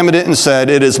examined it and said,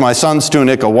 it is my son's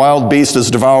tunic. A wild beast has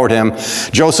devoured him.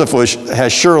 Joseph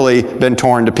has surely been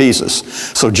torn to pieces.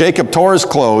 So Jacob tore his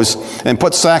clothes and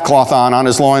put sackcloth on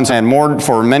his loins and mourned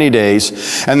for many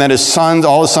days. And then his sons,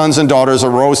 all his sons and daughters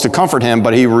arose to comfort him,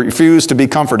 but he refused to be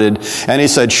comforted. And he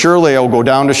said, surely I will go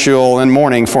down to Sheol in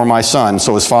mourning for my son.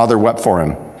 So his father wept for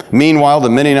him. Meanwhile, the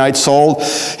Midianites sold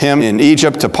him in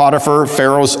Egypt to Potiphar,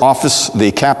 Pharaoh's office, the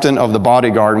captain of the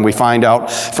bodyguard. And we find out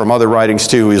from other writings,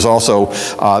 too, he's also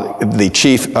the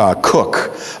chief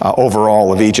cook over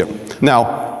all of Egypt.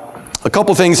 Now, a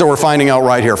couple things that we're finding out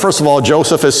right here. First of all,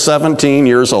 Joseph is 17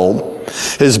 years old.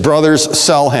 His brothers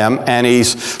sell him, and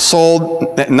he's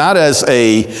sold not as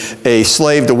a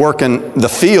slave to work in the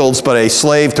fields, but a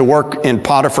slave to work in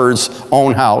Potiphar's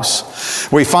own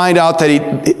house. We find out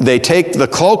that they take the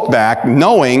cloak back,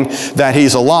 knowing that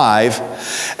he's alive,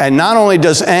 and not only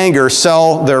does anger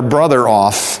sell their brother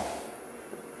off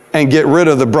and get rid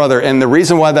of the brother, and the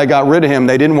reason why they got rid of him,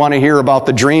 they didn't want to hear about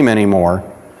the dream anymore.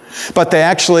 But they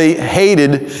actually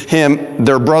hated him,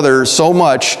 their brother, so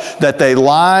much that they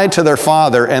lied to their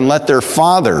father and let their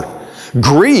father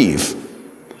grieve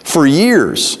for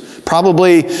years.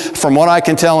 Probably, from what I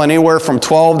can tell, anywhere from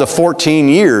 12 to 14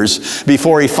 years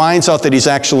before he finds out that he's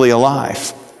actually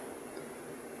alive.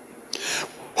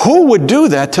 Who would do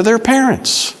that to their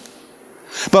parents?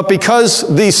 But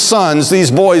because these sons,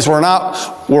 these boys were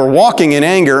walking in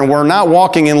anger and were not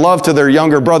walking in love to their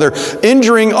younger brother,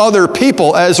 injuring other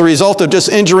people as a result of just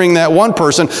injuring that one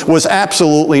person was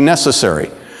absolutely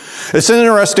necessary. It's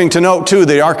interesting to note, too,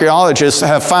 the archaeologists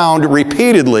have found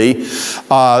repeatedly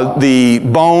the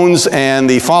bones and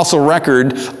the fossil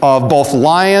record of both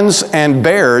lions and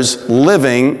bears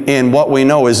living in what we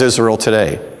know as Israel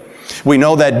today. We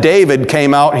know that David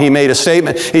came out, he made a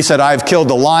statement. He said, I've killed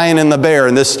the lion and the bear,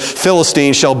 and this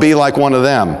Philistine shall be like one of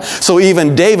them. So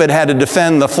even David had to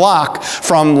defend the flock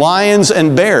from lions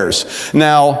and bears.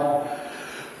 Now,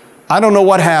 I don't know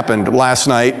what happened last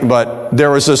night, but there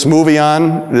was this movie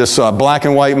on, this black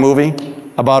and white movie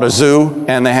about a zoo,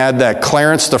 and they had that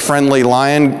Clarence the Friendly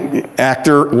Lion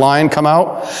lion come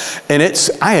out. And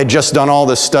I had just done all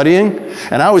this studying,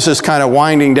 and I was just kind of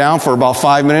winding down for about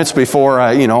 5 minutes before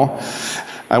I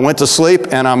went to sleep,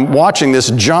 and I'm watching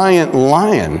this giant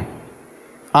lion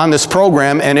on this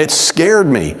program, and it scared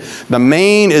me. The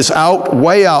mane is out,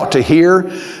 way out to here.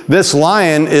 This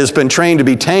lion has been trained to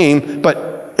be tame,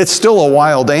 but it's still a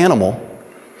wild animal.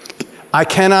 I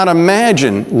cannot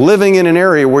imagine living in an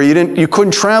area where you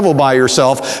couldn't travel by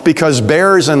yourself because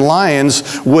bears and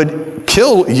lions would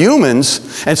kill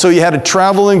humans, and so you had to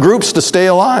travel in groups to stay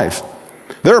alive.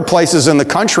 There are places in the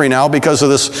country now, because of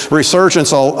this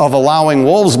resurgence of allowing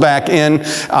wolves back in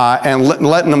and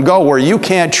letting them go, where you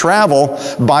can't travel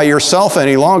by yourself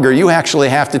any longer. You actually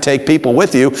have to take people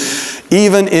with you.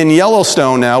 Even in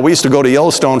Yellowstone now, we used to go to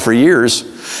Yellowstone for years.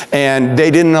 And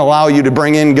they didn't allow you to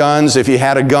bring in guns. If you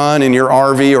had a gun in your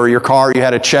RV or your car, you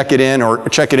had to check it in or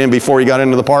check it in before you got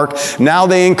into the park. Now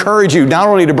they encourage you not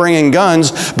only to bring in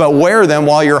guns, but wear them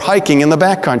while you're hiking in the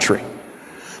backcountry.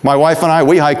 My wife and I,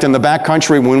 we hiked in the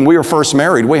backcountry when we were first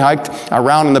married. We hiked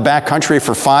around in the backcountry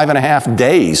for 5.5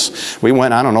 days. We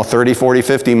went, I don't know, 30, 40,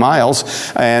 50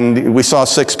 miles, and we saw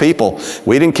 6 people.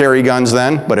 We didn't carry guns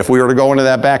then, but if we were to go into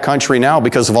that backcountry now,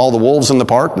 because of all the wolves in the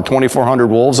park, the 2,400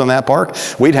 wolves in that park,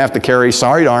 we'd have to carry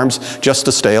sidearms just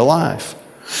to stay alive.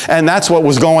 And that's what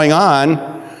was going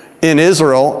on in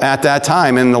Israel at that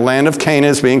time, in the land of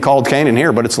Canaan. It's being called Canaan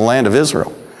here, but it's the land of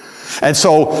Israel. And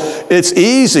so it's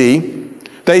easy.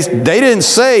 They didn't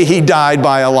say he died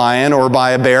by a lion or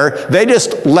by a bear. They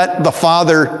just let the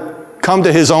father come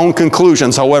to his own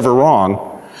conclusions, however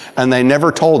wrong. And they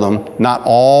never told him, not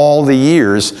all the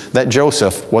years that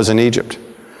Joseph was in Egypt.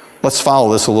 Let's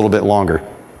follow this a little bit longer.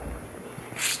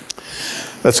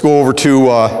 Let's go over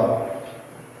to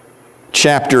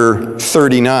chapter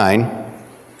 39.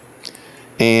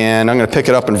 And I'm going to pick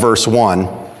it up in verse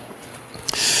 1.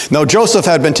 Now Joseph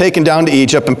had been taken down to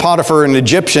Egypt, and Potiphar, an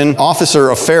Egyptian officer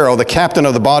of Pharaoh, the captain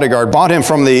of the bodyguard, bought him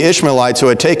from the Ishmaelites who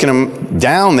had taken him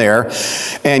down there.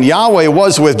 And Yahweh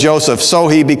was with Joseph, so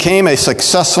he became a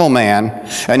successful man,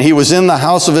 and he was in the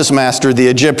house of his master, the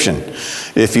Egyptian.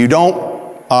 If you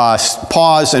don't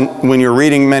pause and when you're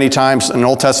reading many times in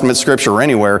Old Testament scripture or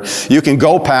anywhere, you can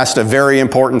go past a very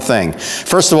important thing.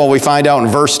 First of all, we find out in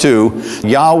verse 2,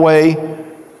 Yahweh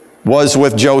was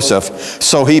with Joseph,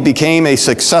 so he became a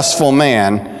successful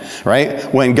man, right?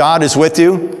 When God is with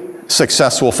you,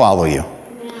 success will follow you.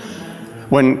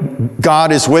 When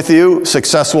God is with you,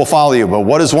 success will follow you. But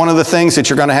what is one of the things that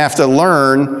you're going to have to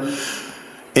learn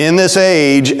in this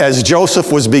age, as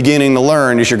Joseph was beginning to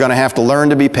learn, is you're going to have to learn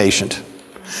to be patient.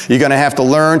 You're going to have to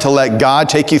learn to let God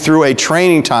take you through a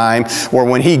training time where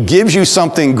when he gives you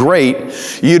something great,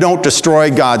 you don't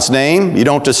destroy God's name. You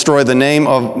don't destroy the name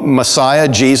of Messiah,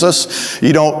 Jesus.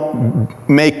 You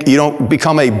don't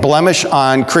become a blemish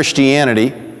on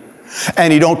Christianity.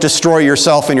 And you don't destroy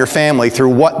yourself and your family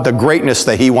through the greatness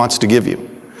that he wants to give you.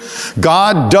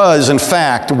 God does, in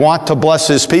fact, want to bless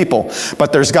his people.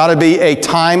 But there's got to be a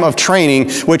time of training,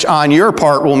 which on your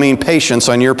part will mean patience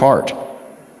on your part.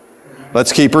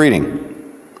 Let's keep reading.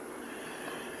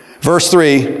 Verse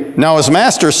 3, now his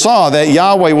master saw that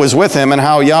Yahweh was with him and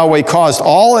how Yahweh caused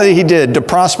all that he did to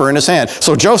prosper in his hand.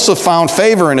 So Joseph found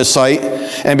favor in his sight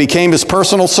and became his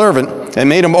personal servant and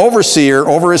made him overseer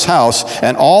over his house,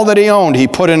 and all that he owned he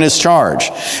put in his charge.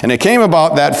 And it came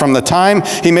about that from the time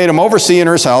he made him overseer in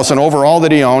his house and over all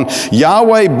that he owned,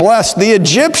 Yahweh blessed the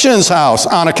Egyptian's house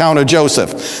on account of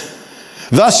Joseph.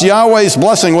 Thus Yahweh's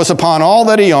blessing was upon all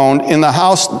that he owned in the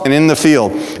house and in the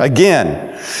field.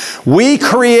 Again, we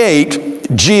create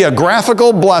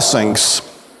geographical blessings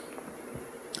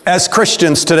as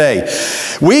Christians today.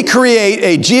 We create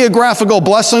a geographical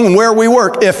blessing where we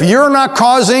work. If you're not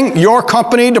causing your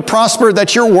company to prosper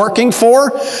that you're working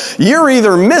for, you're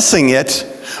either missing it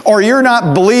or you're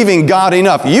not believing God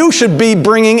enough. You should be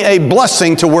bringing a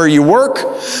blessing to where you work.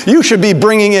 You should be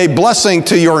bringing a blessing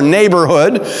to your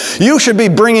neighborhood. You should be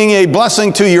bringing a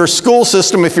blessing to your school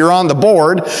system if you're on the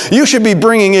board. You should be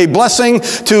bringing a blessing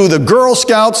to the Girl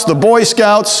Scouts, the Boy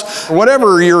Scouts,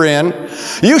 whatever you're in.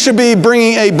 You should be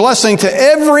bringing a blessing to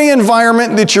every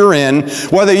environment that you're in,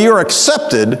 whether you're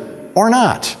accepted or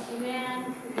not.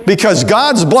 Because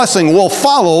God's blessing will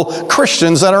follow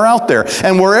Christians that are out there.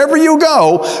 And wherever you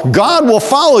go, God will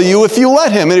follow you if you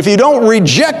let him. And if you don't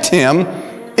reject him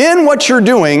in what you're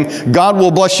doing, God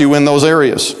will bless you in those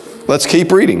areas. Let's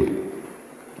keep reading.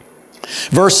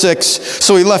 Verse 6,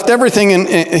 so he left everything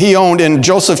he owned in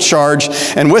Joseph's charge,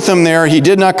 and with him there he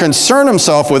did not concern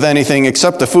himself with anything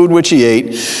except the food which he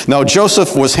ate. Now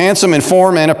Joseph was handsome in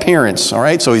form and appearance. All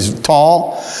right, so he's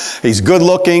tall, he's good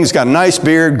looking, he's got a nice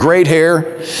beard, great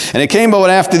hair. And it came about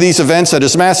after these events that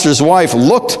his master's wife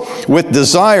looked with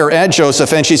desire at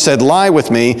Joseph, and she said, lie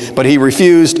with me. But he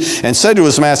refused and said to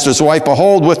his master's wife,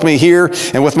 behold, with me here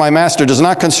and with my master does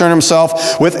not concern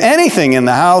himself with anything in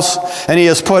the house, and he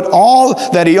has put all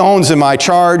that he owns in my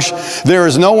charge. There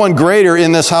is no one greater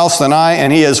in this house than I,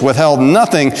 and he has withheld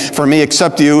nothing from me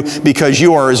except you, because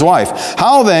you are his wife.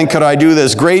 How then could I do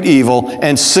this great evil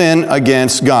and sin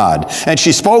against God? And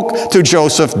she spoke to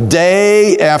Joseph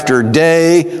day after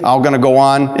day. I'm going to go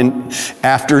on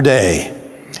after day.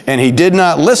 And he did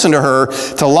not listen to her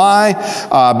to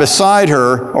lie beside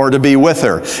her or to be with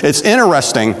her. It's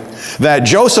interesting that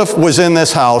Joseph was in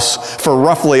this house for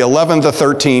roughly 11 to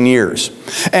 13 years.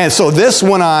 And so this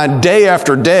went on day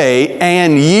after day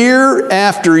and year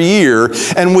after year.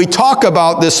 And we talk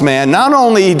about this man. Not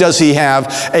only does he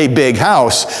have a big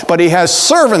house, but he has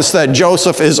servants that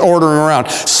Joseph is ordering around,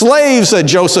 slaves that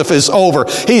Joseph is over.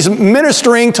 He's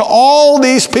ministering to all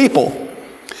these people.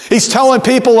 He's telling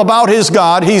people about his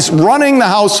God. He's running the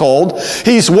household.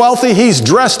 He's wealthy. He's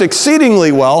dressed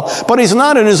exceedingly well, but he's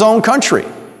not in his own country.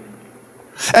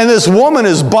 And this woman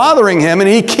is bothering him, and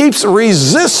he keeps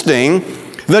resisting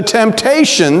the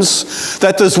temptations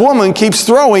that this woman keeps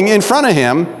throwing in front of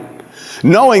him,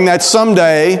 knowing that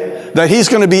someday that he's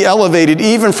going to be elevated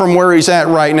even from where he's at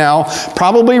right now,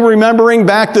 probably remembering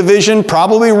back the vision,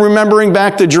 probably remembering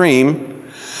back the dream.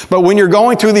 But when you're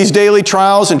going through these daily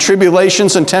trials and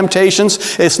tribulations and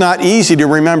temptations, it's not easy to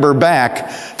remember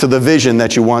back to the vision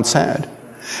that you once had.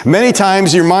 Many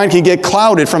times your mind can get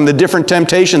clouded from the different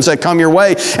temptations that come your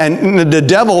way, and the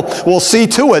devil will see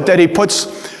to it that he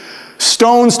puts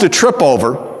stones to trip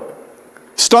over,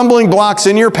 stumbling blocks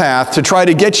in your path to try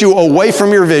to get you away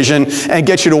from your vision and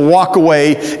get you to walk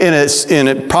away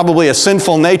in probably a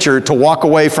sinful nature, to walk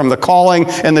away from the calling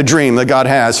and the dream that God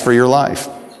has for your life.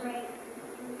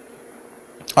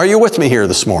 Are you with me here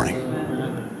this morning?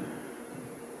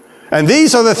 And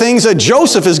these are the things that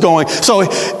Joseph is going. So,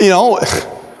 you know,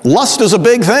 lust is a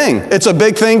big thing. It's a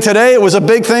big thing today. It was a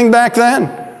big thing back then.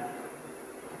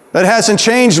 That hasn't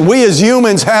changed. We as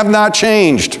humans have not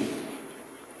changed.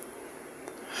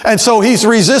 And so he's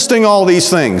resisting all these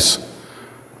things.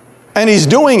 And he's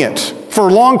doing it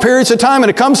for long periods of time. And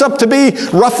it comes up to be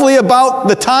roughly about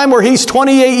the time where he's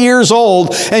 28 years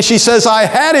old. And she says, I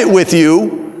had it with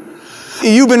you.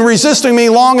 You've been resisting me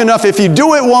long enough. If you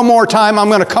do it one more time, I'm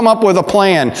going to come up with a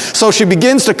plan. So she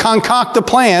begins to concoct a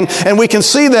plan, and we can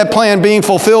see that plan being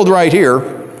fulfilled right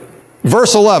here.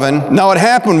 Verse 11, now it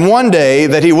happened one day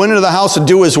that he went into the house to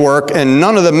do his work, and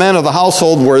none of the men of the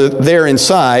household were there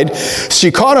inside. She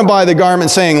caught him by the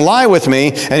garment, saying, lie with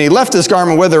me. And he left his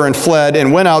garment with her and fled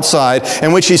and went outside.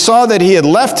 And when she saw that he had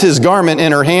left his garment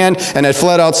in her hand and had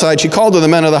fled outside, she called to the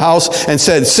men of the house and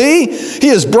said, see, he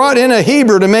has brought in a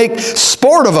Hebrew to make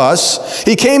sport of us.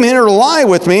 He came here to lie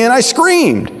with me, and I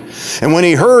screamed. And when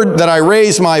he heard that I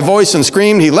raised my voice and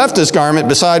screamed, he left his garment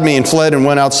beside me and fled and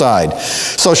went outside.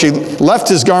 So she left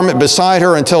his garment beside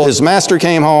her until his master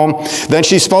came home. Then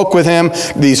she spoke with him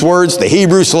these words, the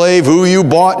Hebrew slave who you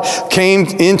bought came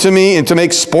into me and to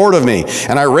make sport of me.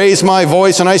 And I raised my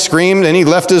voice and I screamed, and he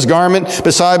left his garment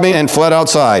beside me and fled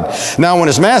outside. Now when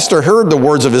his master heard the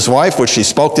words of his wife, which she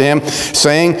spoke to him,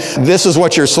 saying, this is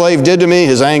what your slave did to me,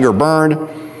 his anger burned.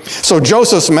 So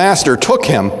Joseph's master took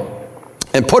him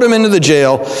and put him into the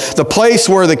jail, the place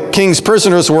where the king's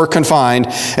prisoners were confined,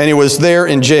 and he was there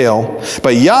in jail.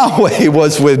 But Yahweh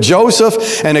was with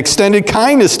Joseph and extended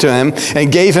kindness to him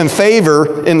and gave him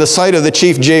favor in the sight of the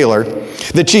chief jailer.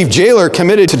 The chief jailer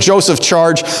committed to Joseph's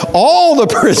charge all the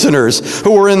prisoners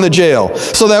who were in the jail,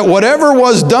 so that whatever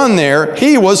was done there,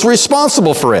 he was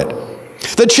responsible for it.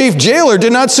 The chief jailer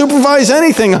did not supervise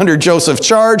anything under Joseph's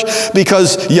charge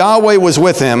because Yahweh was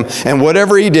with him, and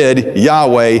whatever he did,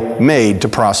 Yahweh made to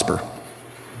prosper.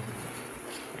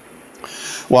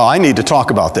 Well, I need to talk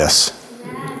about this.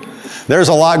 There's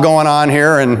a lot going on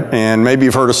here, and maybe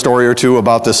you've heard a story or two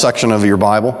about this section of your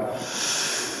Bible.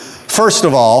 First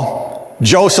of all,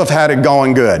 Joseph had it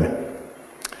going good.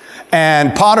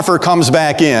 And Potiphar comes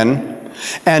back in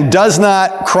and does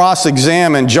not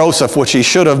cross-examine Joseph, which he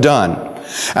should have done.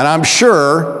 And I'm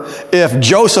sure if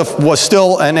Joseph was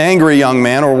still an angry young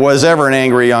man, or was ever an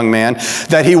angry young man,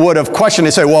 that he would have questioned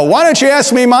and said, well, why don't you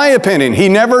ask me my opinion? He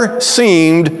never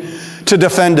seemed to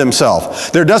defend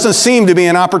himself. There doesn't seem to be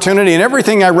an opportunity. In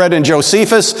everything I read in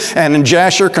Josephus and in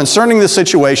Jasher concerning the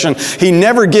situation, he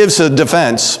never gives a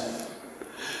defense,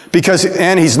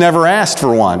 and he's never asked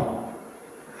for one.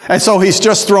 And so he's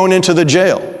just thrown into the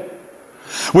jail.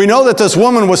 We know that this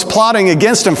woman was plotting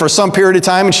against him for some period of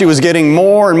time, and she was getting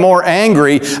more and more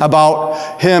angry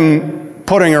about him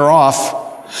putting her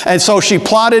off. And so she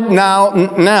plotted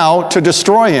now to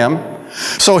destroy him.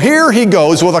 So here he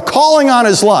goes with a calling on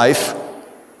his life,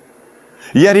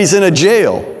 yet he's in a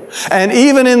jail. And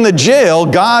even in the jail,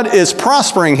 God is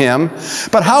prospering him.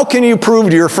 But how can you prove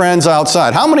to your friends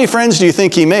outside? How many friends do you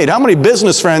think he made? How many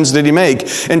business friends did he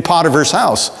make in Potiphar's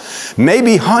house?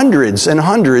 Maybe hundreds and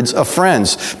hundreds of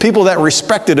friends. People that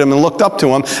respected him and looked up to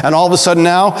him. And all of a sudden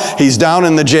now, he's down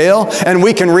in the jail. And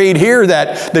we can read here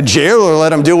that the jailer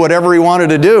let him do whatever he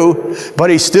wanted to do. But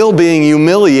he's still being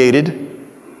humiliated.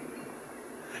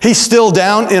 He's still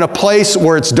down in a place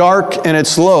where it's dark and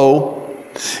it's low.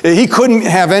 He couldn't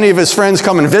have any of his friends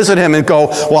come and visit him and go,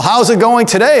 well, how's it going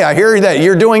today? I hear that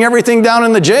you're doing everything down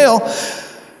in the jail.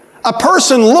 A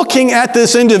person looking at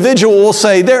this individual will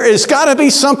say, there has got to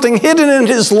be something hidden in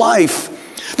his life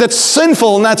that's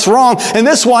sinful and that's wrong. And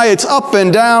that's why it's up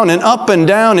and down and up and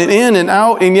down and in and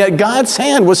out. And yet God's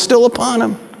hand was still upon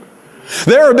him.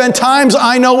 There have been times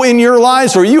I know in your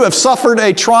lives where you have suffered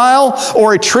a trial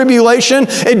or a tribulation.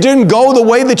 It didn't go the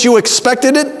way that you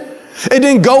expected it. It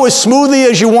didn't go as smoothly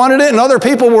as you wanted it, and other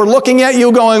people were looking at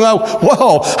you going, oh,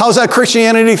 whoa, how's that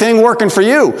Christianity thing working for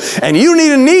you? And you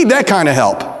need that kind of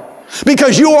help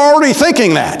because you are already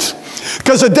thinking that.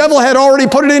 Because the devil had already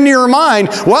put it into your mind,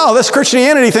 wow, this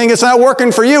Christianity thing is not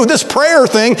working for you. This prayer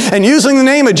thing and using the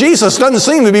name of Jesus doesn't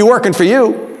seem to be working for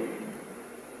you.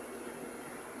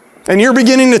 And you're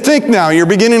beginning to think now, you're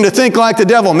beginning to think like the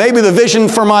devil. Maybe the vision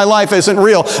for my life isn't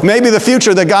real. Maybe the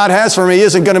future that God has for me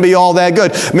isn't going to be all that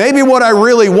good. Maybe what I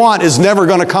really want is never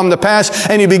going to come to pass.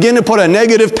 And you begin to put a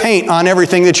negative paint on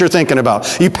everything that you're thinking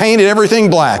about. You painted everything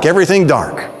black, everything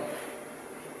dark.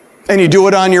 And you do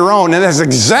it on your own. And that's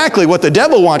exactly what the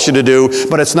devil wants you to do,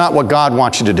 but it's not what God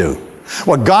wants you to do.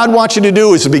 What God wants you to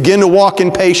do is to begin to walk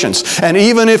in patience. And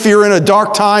even if you're in a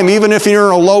dark time, even if you're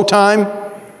in a low time,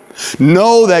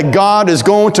 know that God is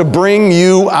going to bring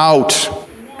you out.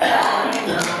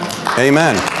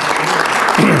 Amen.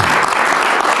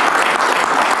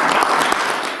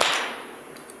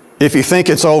 If you think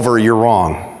it's over, you're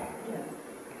wrong.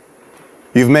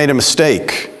 You've made a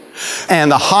mistake. And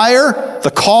the higher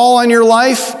the call on your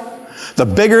life, the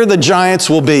bigger the giants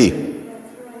will be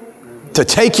to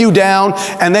take you down.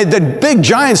 And the big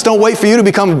giants don't wait for you to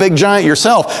become a big giant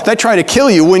yourself. They try to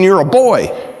kill you when you're a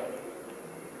boy.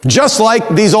 Just like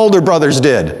these older brothers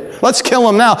did. Let's kill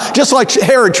him now. Just like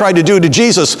Herod tried to do to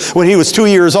Jesus when he was 2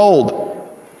 years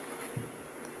old.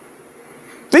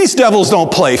 These devils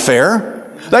don't play fair.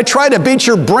 They try to beat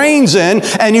your brains in,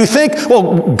 and you think,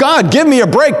 well, God, give me a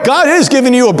break. God is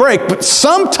giving you a break. But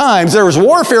sometimes there's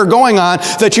warfare going on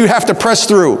that you have to press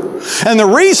through. And the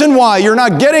reason why you're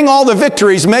not getting all the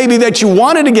victories maybe that you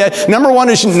wanted to get, number one,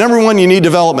 you need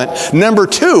development. Number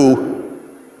two,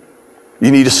 you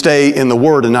need to stay in the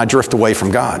Word and not drift away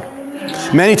from God.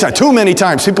 Too many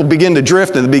times, people begin to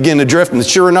drift, and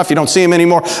sure enough, you don't see them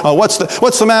anymore. Oh, what's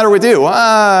the matter with you?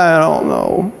 I don't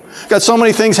know. Got so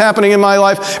many things happening in my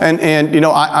life, and you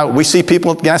know, we see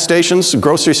people at gas stations,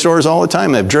 grocery stores all the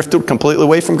time. They've drifted completely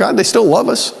away from God. They still love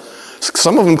us.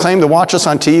 Some of them claim to watch us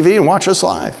on TV and watch us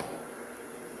live.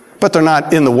 But they're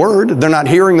not in the Word. They're not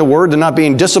hearing the Word. They're not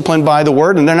being disciplined by the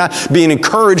Word. And they're not being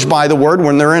encouraged by the Word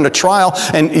when they're in a trial.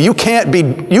 And you can't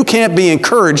be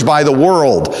encouraged by the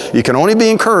world. You can only be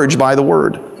encouraged by the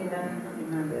Word.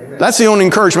 That's the only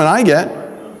encouragement I get.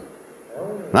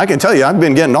 And I can tell you, I've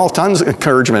been getting all tons of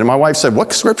encouragement. And my wife said,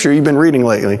 what scripture have you been reading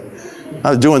lately? I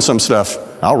was doing some stuff.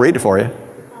 I'll read it for you.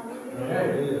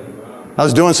 I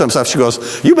was doing some stuff. She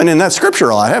goes, you've been in that scripture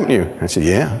a lot, haven't you? I said,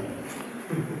 yeah.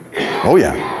 Oh,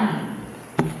 yeah.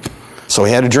 So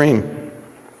he had a dream.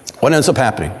 What ends up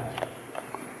happening?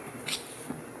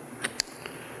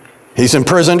 He's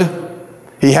imprisoned.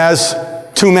 He has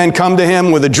two men come to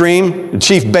him with a dream, the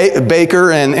chief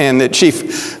baker and the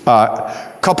chief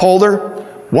cup holder.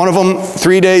 One of them,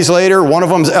 3 days later, one of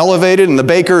them's elevated and the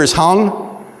baker is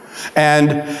hung.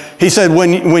 And he said,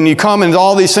 when you come and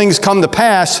all these things come to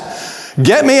pass,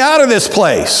 get me out of this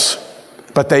place.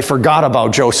 But they forgot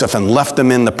about Joseph and left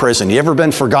him in the prison. You ever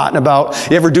been forgotten about?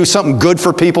 You ever do something good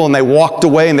for people and they walked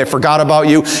away and they forgot about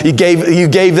you? You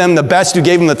gave them the best. You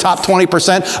gave them the top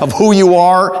 20% of who you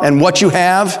are and what you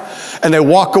have. And they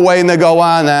walk away and they go,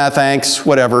 nah, thanks,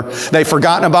 whatever. They've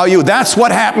forgotten about you. That's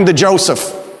what happened to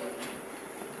Joseph.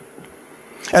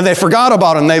 And they forgot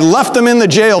about him. They left him in the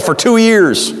jail for 2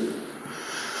 years.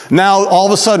 Now, all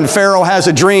of a sudden, Pharaoh has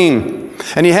a dream.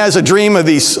 And he has a dream of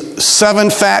these 7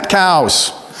 fat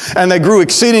cows. And they grew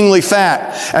exceedingly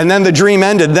fat. And then the dream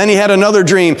ended. Then he had another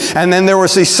dream. And then there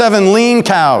was these 7 lean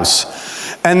cows.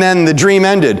 And then the dream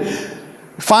ended.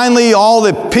 Finally, all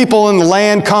the people in the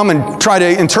land come and try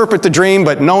to interpret the dream,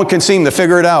 but no one can seem to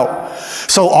figure it out.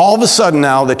 So all of a sudden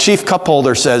now, the chief cup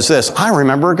holder says this, I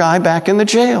remember a guy back in the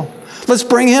jail. Let's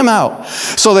bring him out.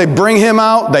 So they bring him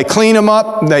out. They clean him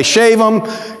up. They shave him.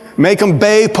 Make them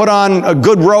bathe, put on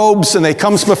good robes, and they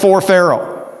comes before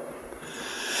Pharaoh.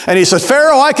 And he says,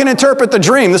 Pharaoh, I can interpret the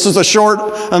dream. This is the short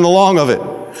and the long of it.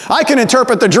 I can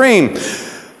interpret the dream.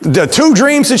 The 2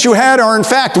 dreams that you had are in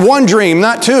fact 1 dream,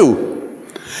 not 2.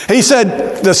 He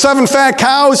said, the 7 fat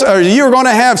cows, you're going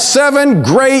to have 7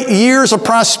 great years of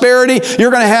prosperity.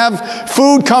 You're going to have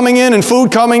food coming in and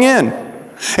food coming in.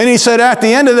 And he said, at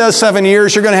the end of those 7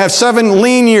 years, you're going to have 7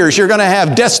 lean years. You're going to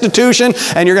have destitution,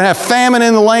 and you're going to have famine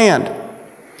in the land.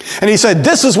 And he said,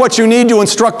 this is what you need to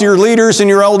instruct your leaders and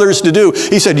your elders to do.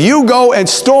 He said, you go and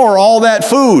store all that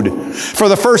food for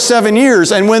the first 7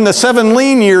 years, and when the 7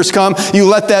 lean years come, you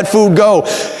let that food go.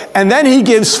 And then he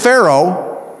gives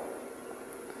Pharaoh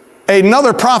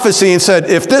another prophecy and said,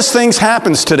 if this thing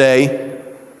happens today,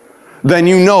 then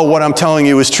you know what I'm telling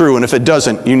you is true. And if it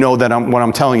doesn't, you know that what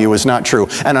I'm telling you is not true.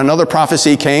 And another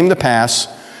prophecy came to pass.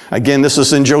 Again, this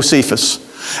is in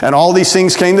Josephus. And all these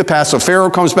things came to pass. So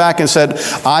Pharaoh comes back and said,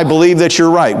 I believe that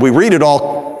you're right. We read it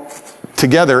all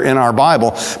together in our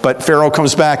Bible. But Pharaoh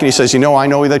comes back and he says, I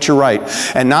know that you're right.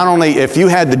 And not only if you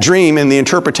had the dream and the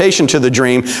interpretation to the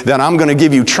dream, then I'm going to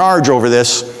give you charge over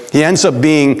this. He ends up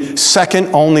being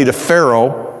second only to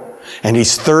Pharaoh. And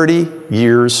he's 30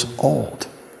 years old.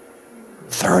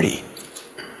 30.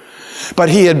 But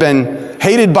he had been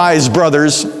hated by his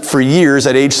brothers for years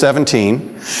at age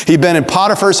 17. He'd been in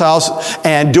Potiphar's house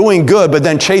and doing good, but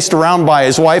then chased around by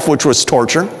his wife, which was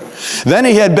torture. Then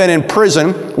he had been in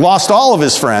prison, lost all of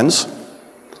his friends,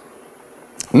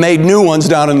 made new ones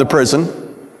down in the prison,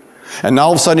 and now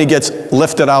all of a sudden he gets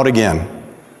lifted out again.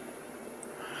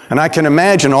 And I can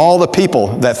imagine all the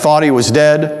people that thought he was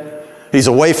dead. He's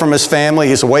away from his family.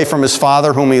 He's away from his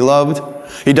father, whom he loved.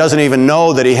 He doesn't even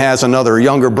know that he has another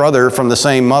younger brother from the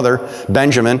same mother,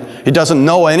 Benjamin. He doesn't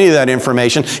know any of that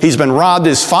information. He's been robbed.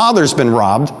 His father's been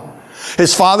robbed.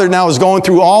 His father now is going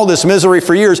through all this misery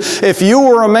for years. If you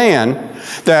were a man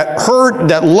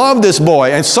that loved this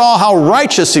boy and saw how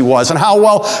righteous he was and how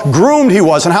well groomed he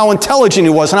was and how intelligent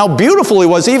he was and how beautiful he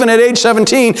was, even at age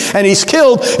 17, and he's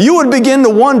killed, you would begin to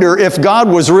wonder if God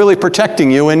was really protecting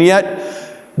you. And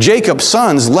yet, Jacob's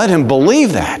sons let him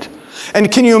believe that. And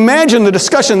can you imagine the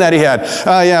discussion that he had?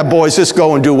 Yeah, boys, just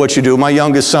go and do what you do. My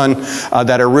youngest son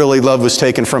that I really love was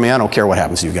taken from me. I don't care what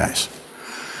happens to you guys.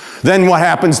 Then what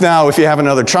happens now if you have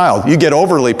another child? You get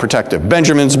overly protective.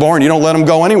 Benjamin's born. You don't let him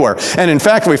go anywhere. And in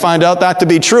fact, we find out that to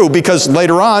be true because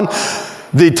later on,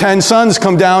 the 10 sons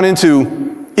come down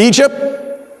into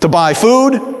Egypt to buy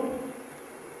food.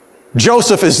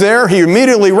 Joseph is there. He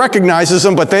immediately recognizes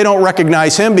them, but they don't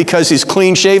recognize him because he's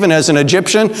clean-shaven as an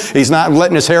Egyptian. He's not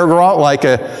letting his hair grow out like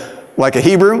a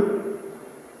Hebrew.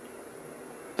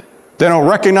 They don't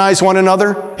recognize one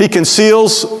another. He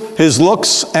conceals his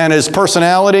looks and his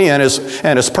personality and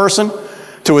his person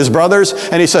to his brothers,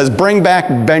 and he says, bring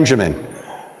back Benjamin.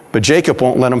 But Jacob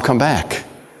won't let him come back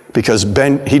because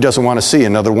he doesn't want to see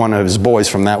another one of his boys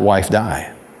from that wife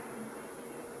die.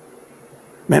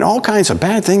 Man, all kinds of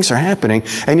bad things are happening,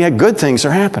 and yet good things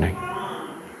are happening.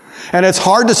 And it's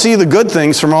hard to see the good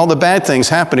things from all the bad things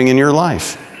happening in your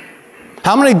life.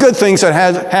 How many good things that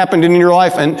have happened in your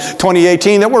life in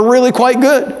 2018 that were really quite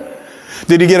good?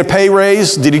 Did you get a pay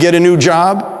raise? Did you get a new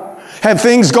job? Have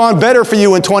things gone better for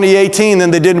you in 2018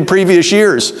 than they did in previous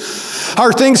years?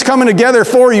 Are things coming together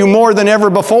for you more than ever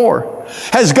before?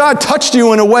 Has God touched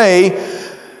you in a way?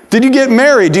 Did you get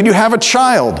married? Did you have a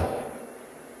child?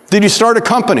 Did you start a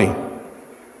company?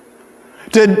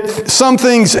 Did some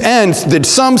things end? Did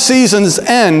some seasons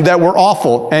end that were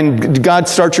awful and God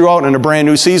start you out in a brand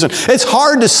new season? It's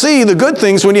hard to see the good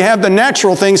things when you have the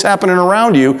natural things happening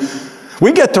around you.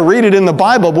 We get to read it in the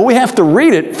Bible, but we have to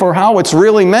read it for how it's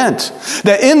really meant.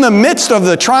 That in the midst of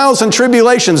the trials and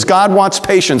tribulations, God wants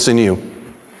patience in you.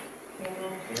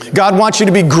 God wants you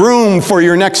to be groomed for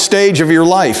your next stage of your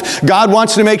life. God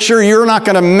wants to make sure you're not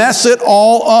going to mess it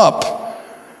all up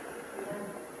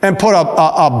and put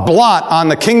a blot on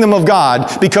the kingdom of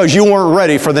God because you weren't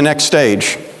ready for the next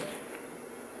stage.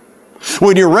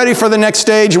 When you're ready for the next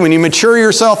stage, when you mature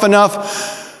yourself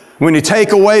enough, when you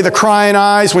take away the crying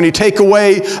eyes, when you take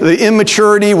away the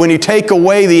immaturity, when you take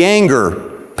away the anger,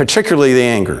 particularly the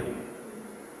anger,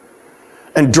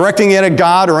 and directing it at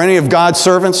God or any of God's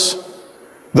servants,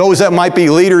 those that might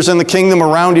be leaders in the kingdom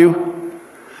around you,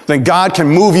 then God can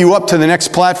move you up to the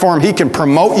next platform. He can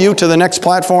promote you to the next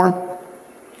platform.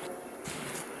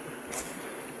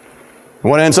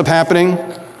 What ends up happening?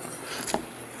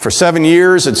 For 7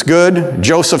 years, it's good.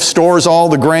 Joseph stores all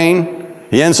the grain.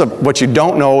 He ends up, what you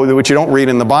don't know, what you don't read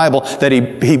in the Bible, that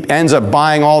he ends up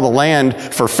buying all the land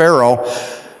for Pharaoh.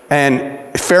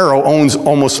 And Pharaoh owns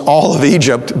almost all of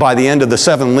Egypt by the end of the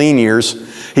 7 lean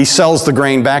years. He sells the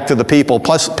grain back to the people,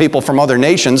 plus people from other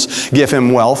nations give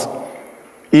him wealth.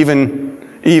 Even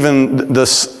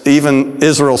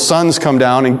Israel's sons come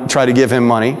down and try to give him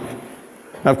money.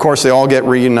 And of course, they all get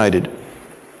reunited.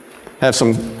 I have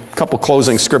some couple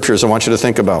closing scriptures I want you to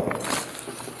think about.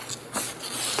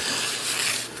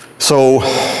 So,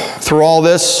 through all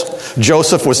this,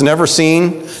 Joseph was never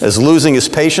seen as losing his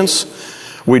patience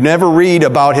We never read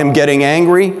about him getting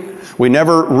angry. We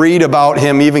never read about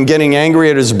him even getting angry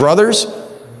at his brothers.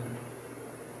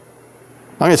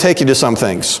 I'm going to take you to some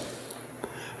things.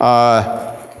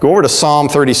 Go over to Psalm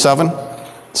 37.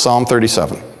 Psalm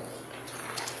 37.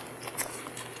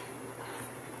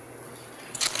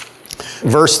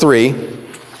 Verse 3.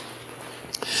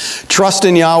 Trust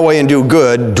in Yahweh and do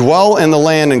good. Dwell in the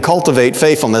land and cultivate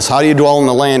faithfulness. How do you dwell in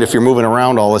the land if you're moving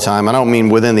around all the time? I don't mean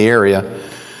within the area.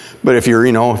 But if you're,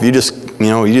 if you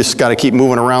just got to keep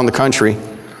moving around the country.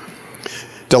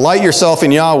 Delight yourself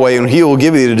in Yahweh, and he will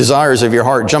give you the desires of your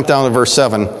heart. Jump down to verse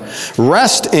 7.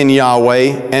 Rest in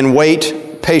Yahweh and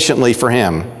wait patiently for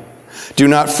him. Do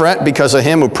not fret because of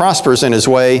him who prospers in his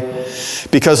way,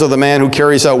 because of the man who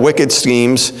carries out wicked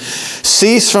schemes.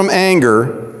 Cease from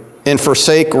anger and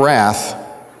forsake wrath.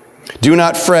 Do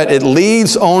not fret. It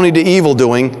leads only to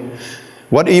evildoing.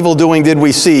 What evildoing did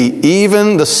we see?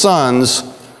 Even the sons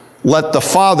let the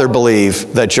father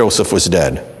believe that Joseph was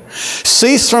dead.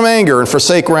 Cease from anger and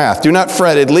forsake wrath. Do not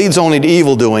fret. It leads only to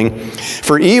evildoing.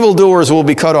 For evildoers will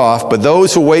be cut off, but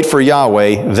those who wait for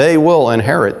Yahweh, they will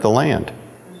inherit the land.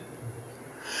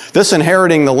 This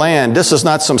inheriting the land, this is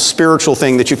not some spiritual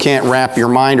thing that you can't wrap your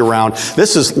mind around.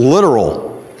 This is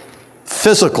literal,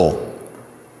 physical,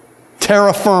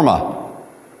 terra firma,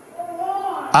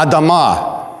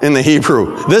 Adamah in the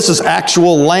Hebrew. This is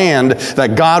actual land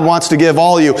that God wants to give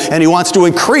all you, and he wants to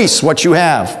increase what you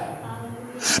have.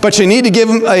 But you need to give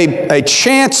him a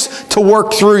chance to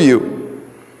work through you,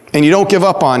 and you don't give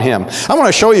up on him. I want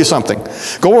to show you something.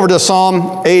 Go over to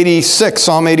Psalm 86,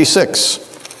 Psalm 86.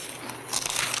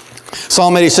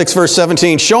 Psalm 86, verse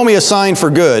 17, show me a sign for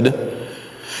good,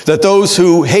 that those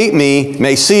who hate me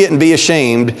may see it and be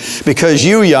ashamed, because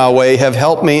you, Yahweh, have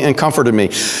helped me and comforted me.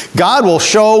 God will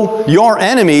show your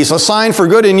enemies a sign for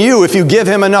good in you if you give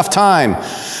him enough time.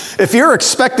 If your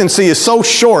expectancy is so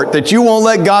short that you won't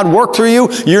let God work through you,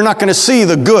 you're not going to see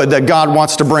the good that God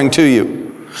wants to bring to you.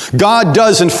 God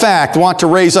does, in fact, want to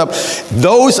raise up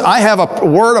those. I have a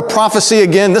word of prophecy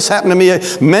again. This happened to me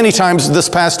many times this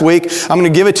past week. I'm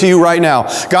going to give it to you right now.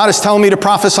 God is telling me to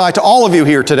prophesy to all of you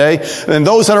here today, and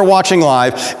those that are watching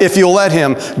live. If you'll let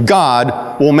him,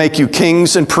 God will make you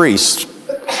kings and priests.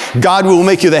 God will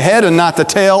make you the head and not the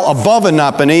tail, above and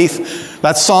not beneath.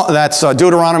 That's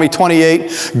Deuteronomy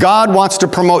 28. God wants to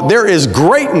promote. There is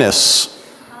greatness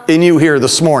in you here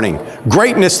this morning.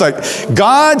 Greatness that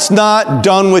God's not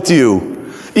done with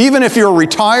you. Even if you're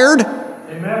retired,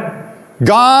 amen,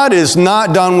 God is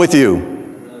not done with you.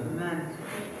 Amen.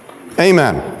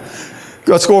 Amen.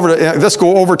 Let's go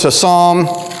over to Psalm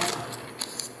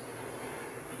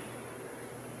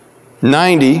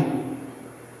 90.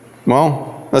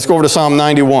 Well, let's go over to Psalm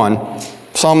 91.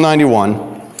 Psalm 91.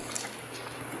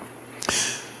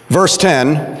 Verse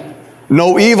 10.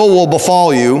 No evil will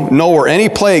befall you, nor any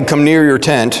plague come near your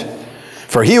tent.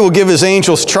 For he will give his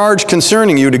angels charge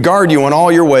concerning you to guard you in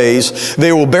all your ways.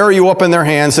 They will bear you up in their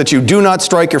hands, that you do not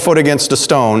strike your foot against a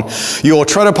stone. You will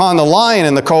tread upon the lion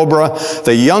and the cobra,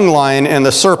 the young lion and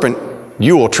the serpent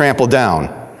you will trample down.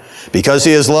 Because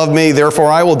he has loved me,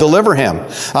 therefore I will deliver him.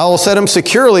 I will set him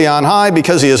securely on high,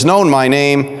 because he has known my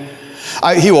name.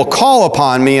 He will call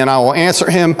upon me, and I will answer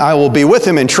him. I will be with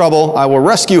him in trouble. I will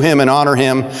rescue him and honor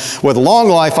him. With long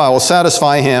life I will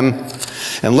satisfy him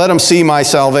and let him see my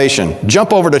salvation.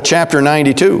 Jump over to chapter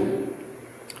 92,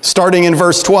 starting in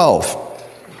verse 12.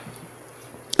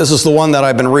 This is the one that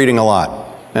I've been reading a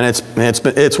lot, and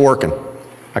it's working.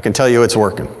 I can tell you it's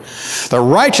working. The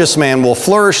righteous man will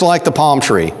flourish like the palm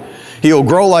tree. He will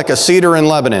grow like a cedar in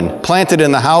Lebanon, planted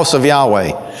in the house of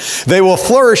Yahweh. They will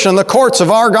flourish in the courts of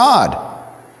our God.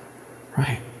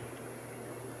 Right.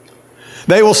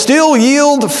 They will still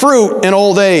yield fruit in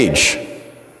old age.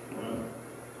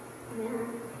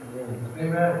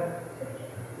 Amen.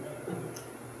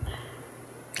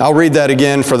 I'll read that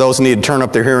again for those who need to turn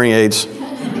up their hearing aids.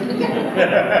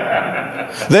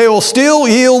 They will still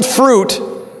yield fruit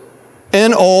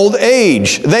in old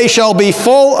age. They shall be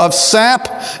full of sap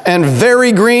and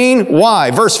very green.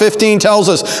 Why? Verse 15 tells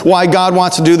us why God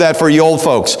wants to do that for you old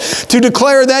folks. To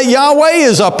declare that Yahweh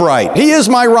is upright. He is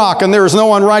my rock, and there is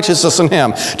no unrighteousness in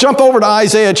him. Jump over to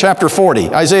Isaiah chapter 40.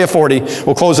 Isaiah 40.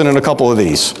 We'll close in a couple of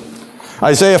these.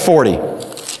 Isaiah 40.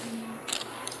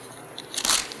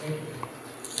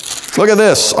 Look at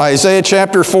this. Isaiah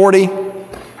chapter 40,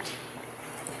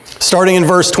 starting in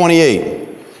verse 28.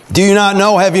 Do you not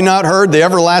know, have you not heard, the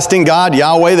everlasting God,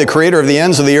 Yahweh, the creator of the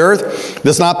ends of the earth,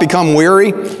 does not become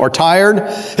weary or tired?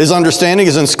 His understanding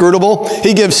is inscrutable.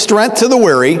 He gives strength to the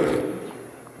weary.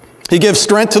 He gives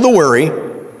strength to the weary.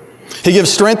 He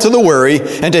gives strength to the weary,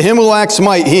 and to him who lacks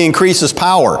might, he increases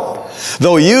power.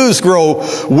 Though youths grow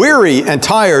weary and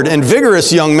tired, and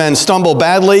vigorous young men stumble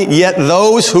badly, yet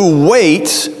those who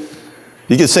wait,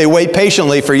 you could say wait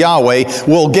patiently for Yahweh,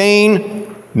 will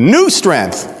gain new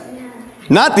strength.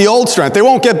 Not the old strength. They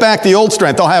won't get back the old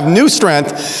strength. They'll have new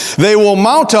strength. They will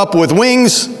mount up with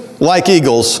wings like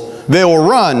eagles. They will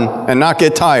run and not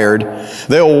get tired.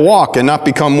 They will walk and not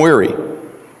become weary.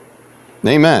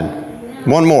 Amen.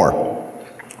 One more.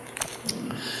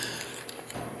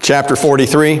 Chapter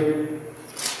 43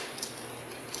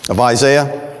 of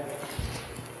Isaiah.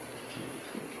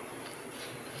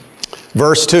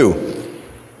 Verse 2.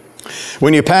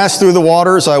 When you pass through the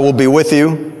waters, I will be with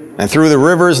you, and through the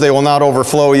rivers they will not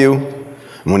overflow you.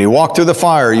 And when you walk through the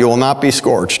fire, you will not be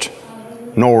scorched,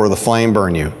 nor will the flame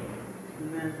burn you.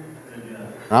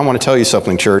 I want to tell you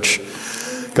something, church.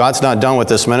 God's not done with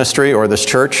this ministry or this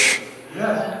church.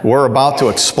 We're about to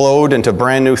explode into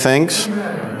brand new things.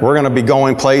 We're going to be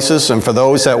going places, and for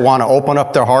those that want to open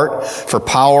up their heart for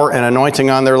power and anointing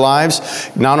on their lives,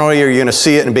 not only are you going to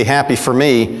see it and be happy for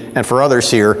me and for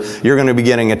others here, you're going to be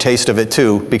getting a taste of it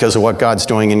too because of what God's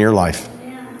doing in your life.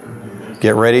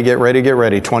 Get ready, get ready, get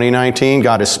ready. 2019,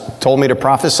 God has told me to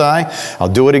prophesy. I'll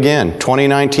do it again.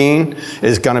 2019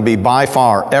 is going to be by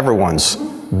far everyone's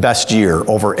best year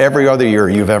over every other year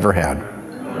you've ever had.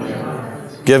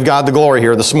 Give God the glory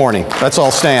here this morning. Let's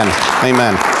all stand.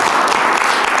 Amen.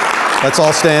 Let's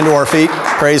all stand to our feet.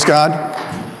 Praise God.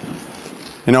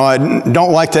 You know, I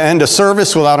don't like to end a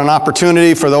service without an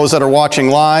opportunity for those that are watching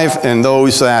live and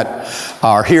those that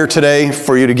are here today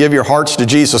for you to give your hearts to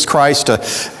Jesus Christ,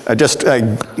 to just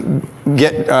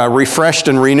get refreshed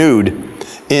and renewed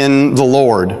in the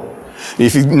Lord.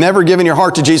 If you've never given your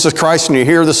heart to Jesus Christ and you're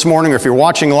here this morning, or if you're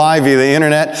watching live via the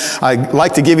internet, I'd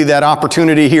like to give you that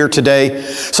opportunity here today.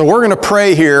 So we're going to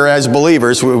pray here as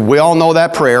believers. We all know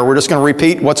that prayer. We're just going to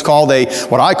repeat what's called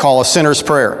what I call a sinner's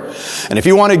prayer. And if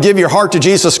you want to give your heart to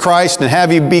Jesus Christ and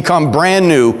have you become brand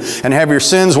new and have your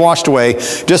sins washed away,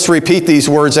 just repeat these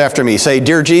words after me. Say,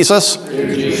 Dear Jesus,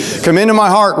 come into my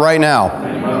heart right now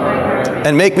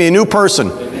and make me a new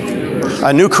person,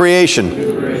 a new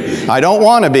creation. I don't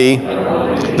want to be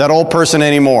that old person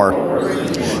anymore.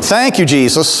 Thank you,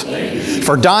 Jesus,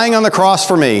 for dying on the cross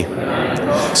for me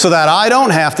so that I don't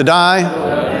have to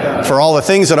die for all the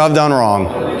things that I've done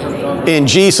wrong. In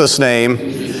Jesus' name,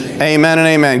 amen and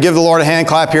amen. Give the Lord a hand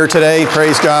clap here today.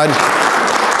 Praise God.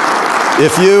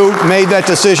 If you made that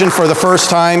decision for the first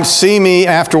time, see me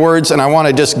afterwards, and I want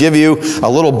to just give you a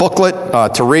little booklet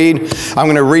to read. I'm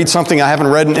going to read something I haven't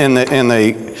read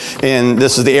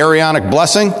this is the Aaronic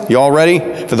blessing. You all ready?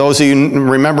 For those of you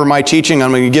who remember my teaching,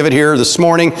 I'm going to give it here this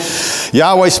morning.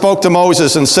 Yahweh spoke to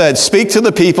Moses and said, Speak to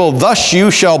the people, thus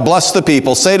you shall bless the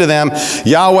people. Say to them,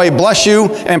 Yahweh bless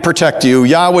you and protect you.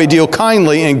 Yahweh deal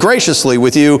kindly and graciously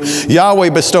with you. Yahweh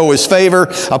bestow his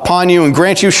favor upon you and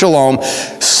grant you shalom.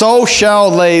 So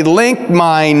shall they link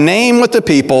my name with the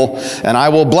people, and I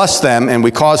will bless them. And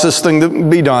we cause this thing to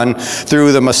be done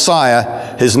through the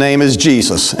Messiah. His name is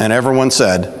Jesus. And everyone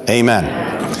said, Amen.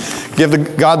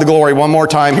 Give God the glory one more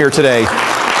time here today.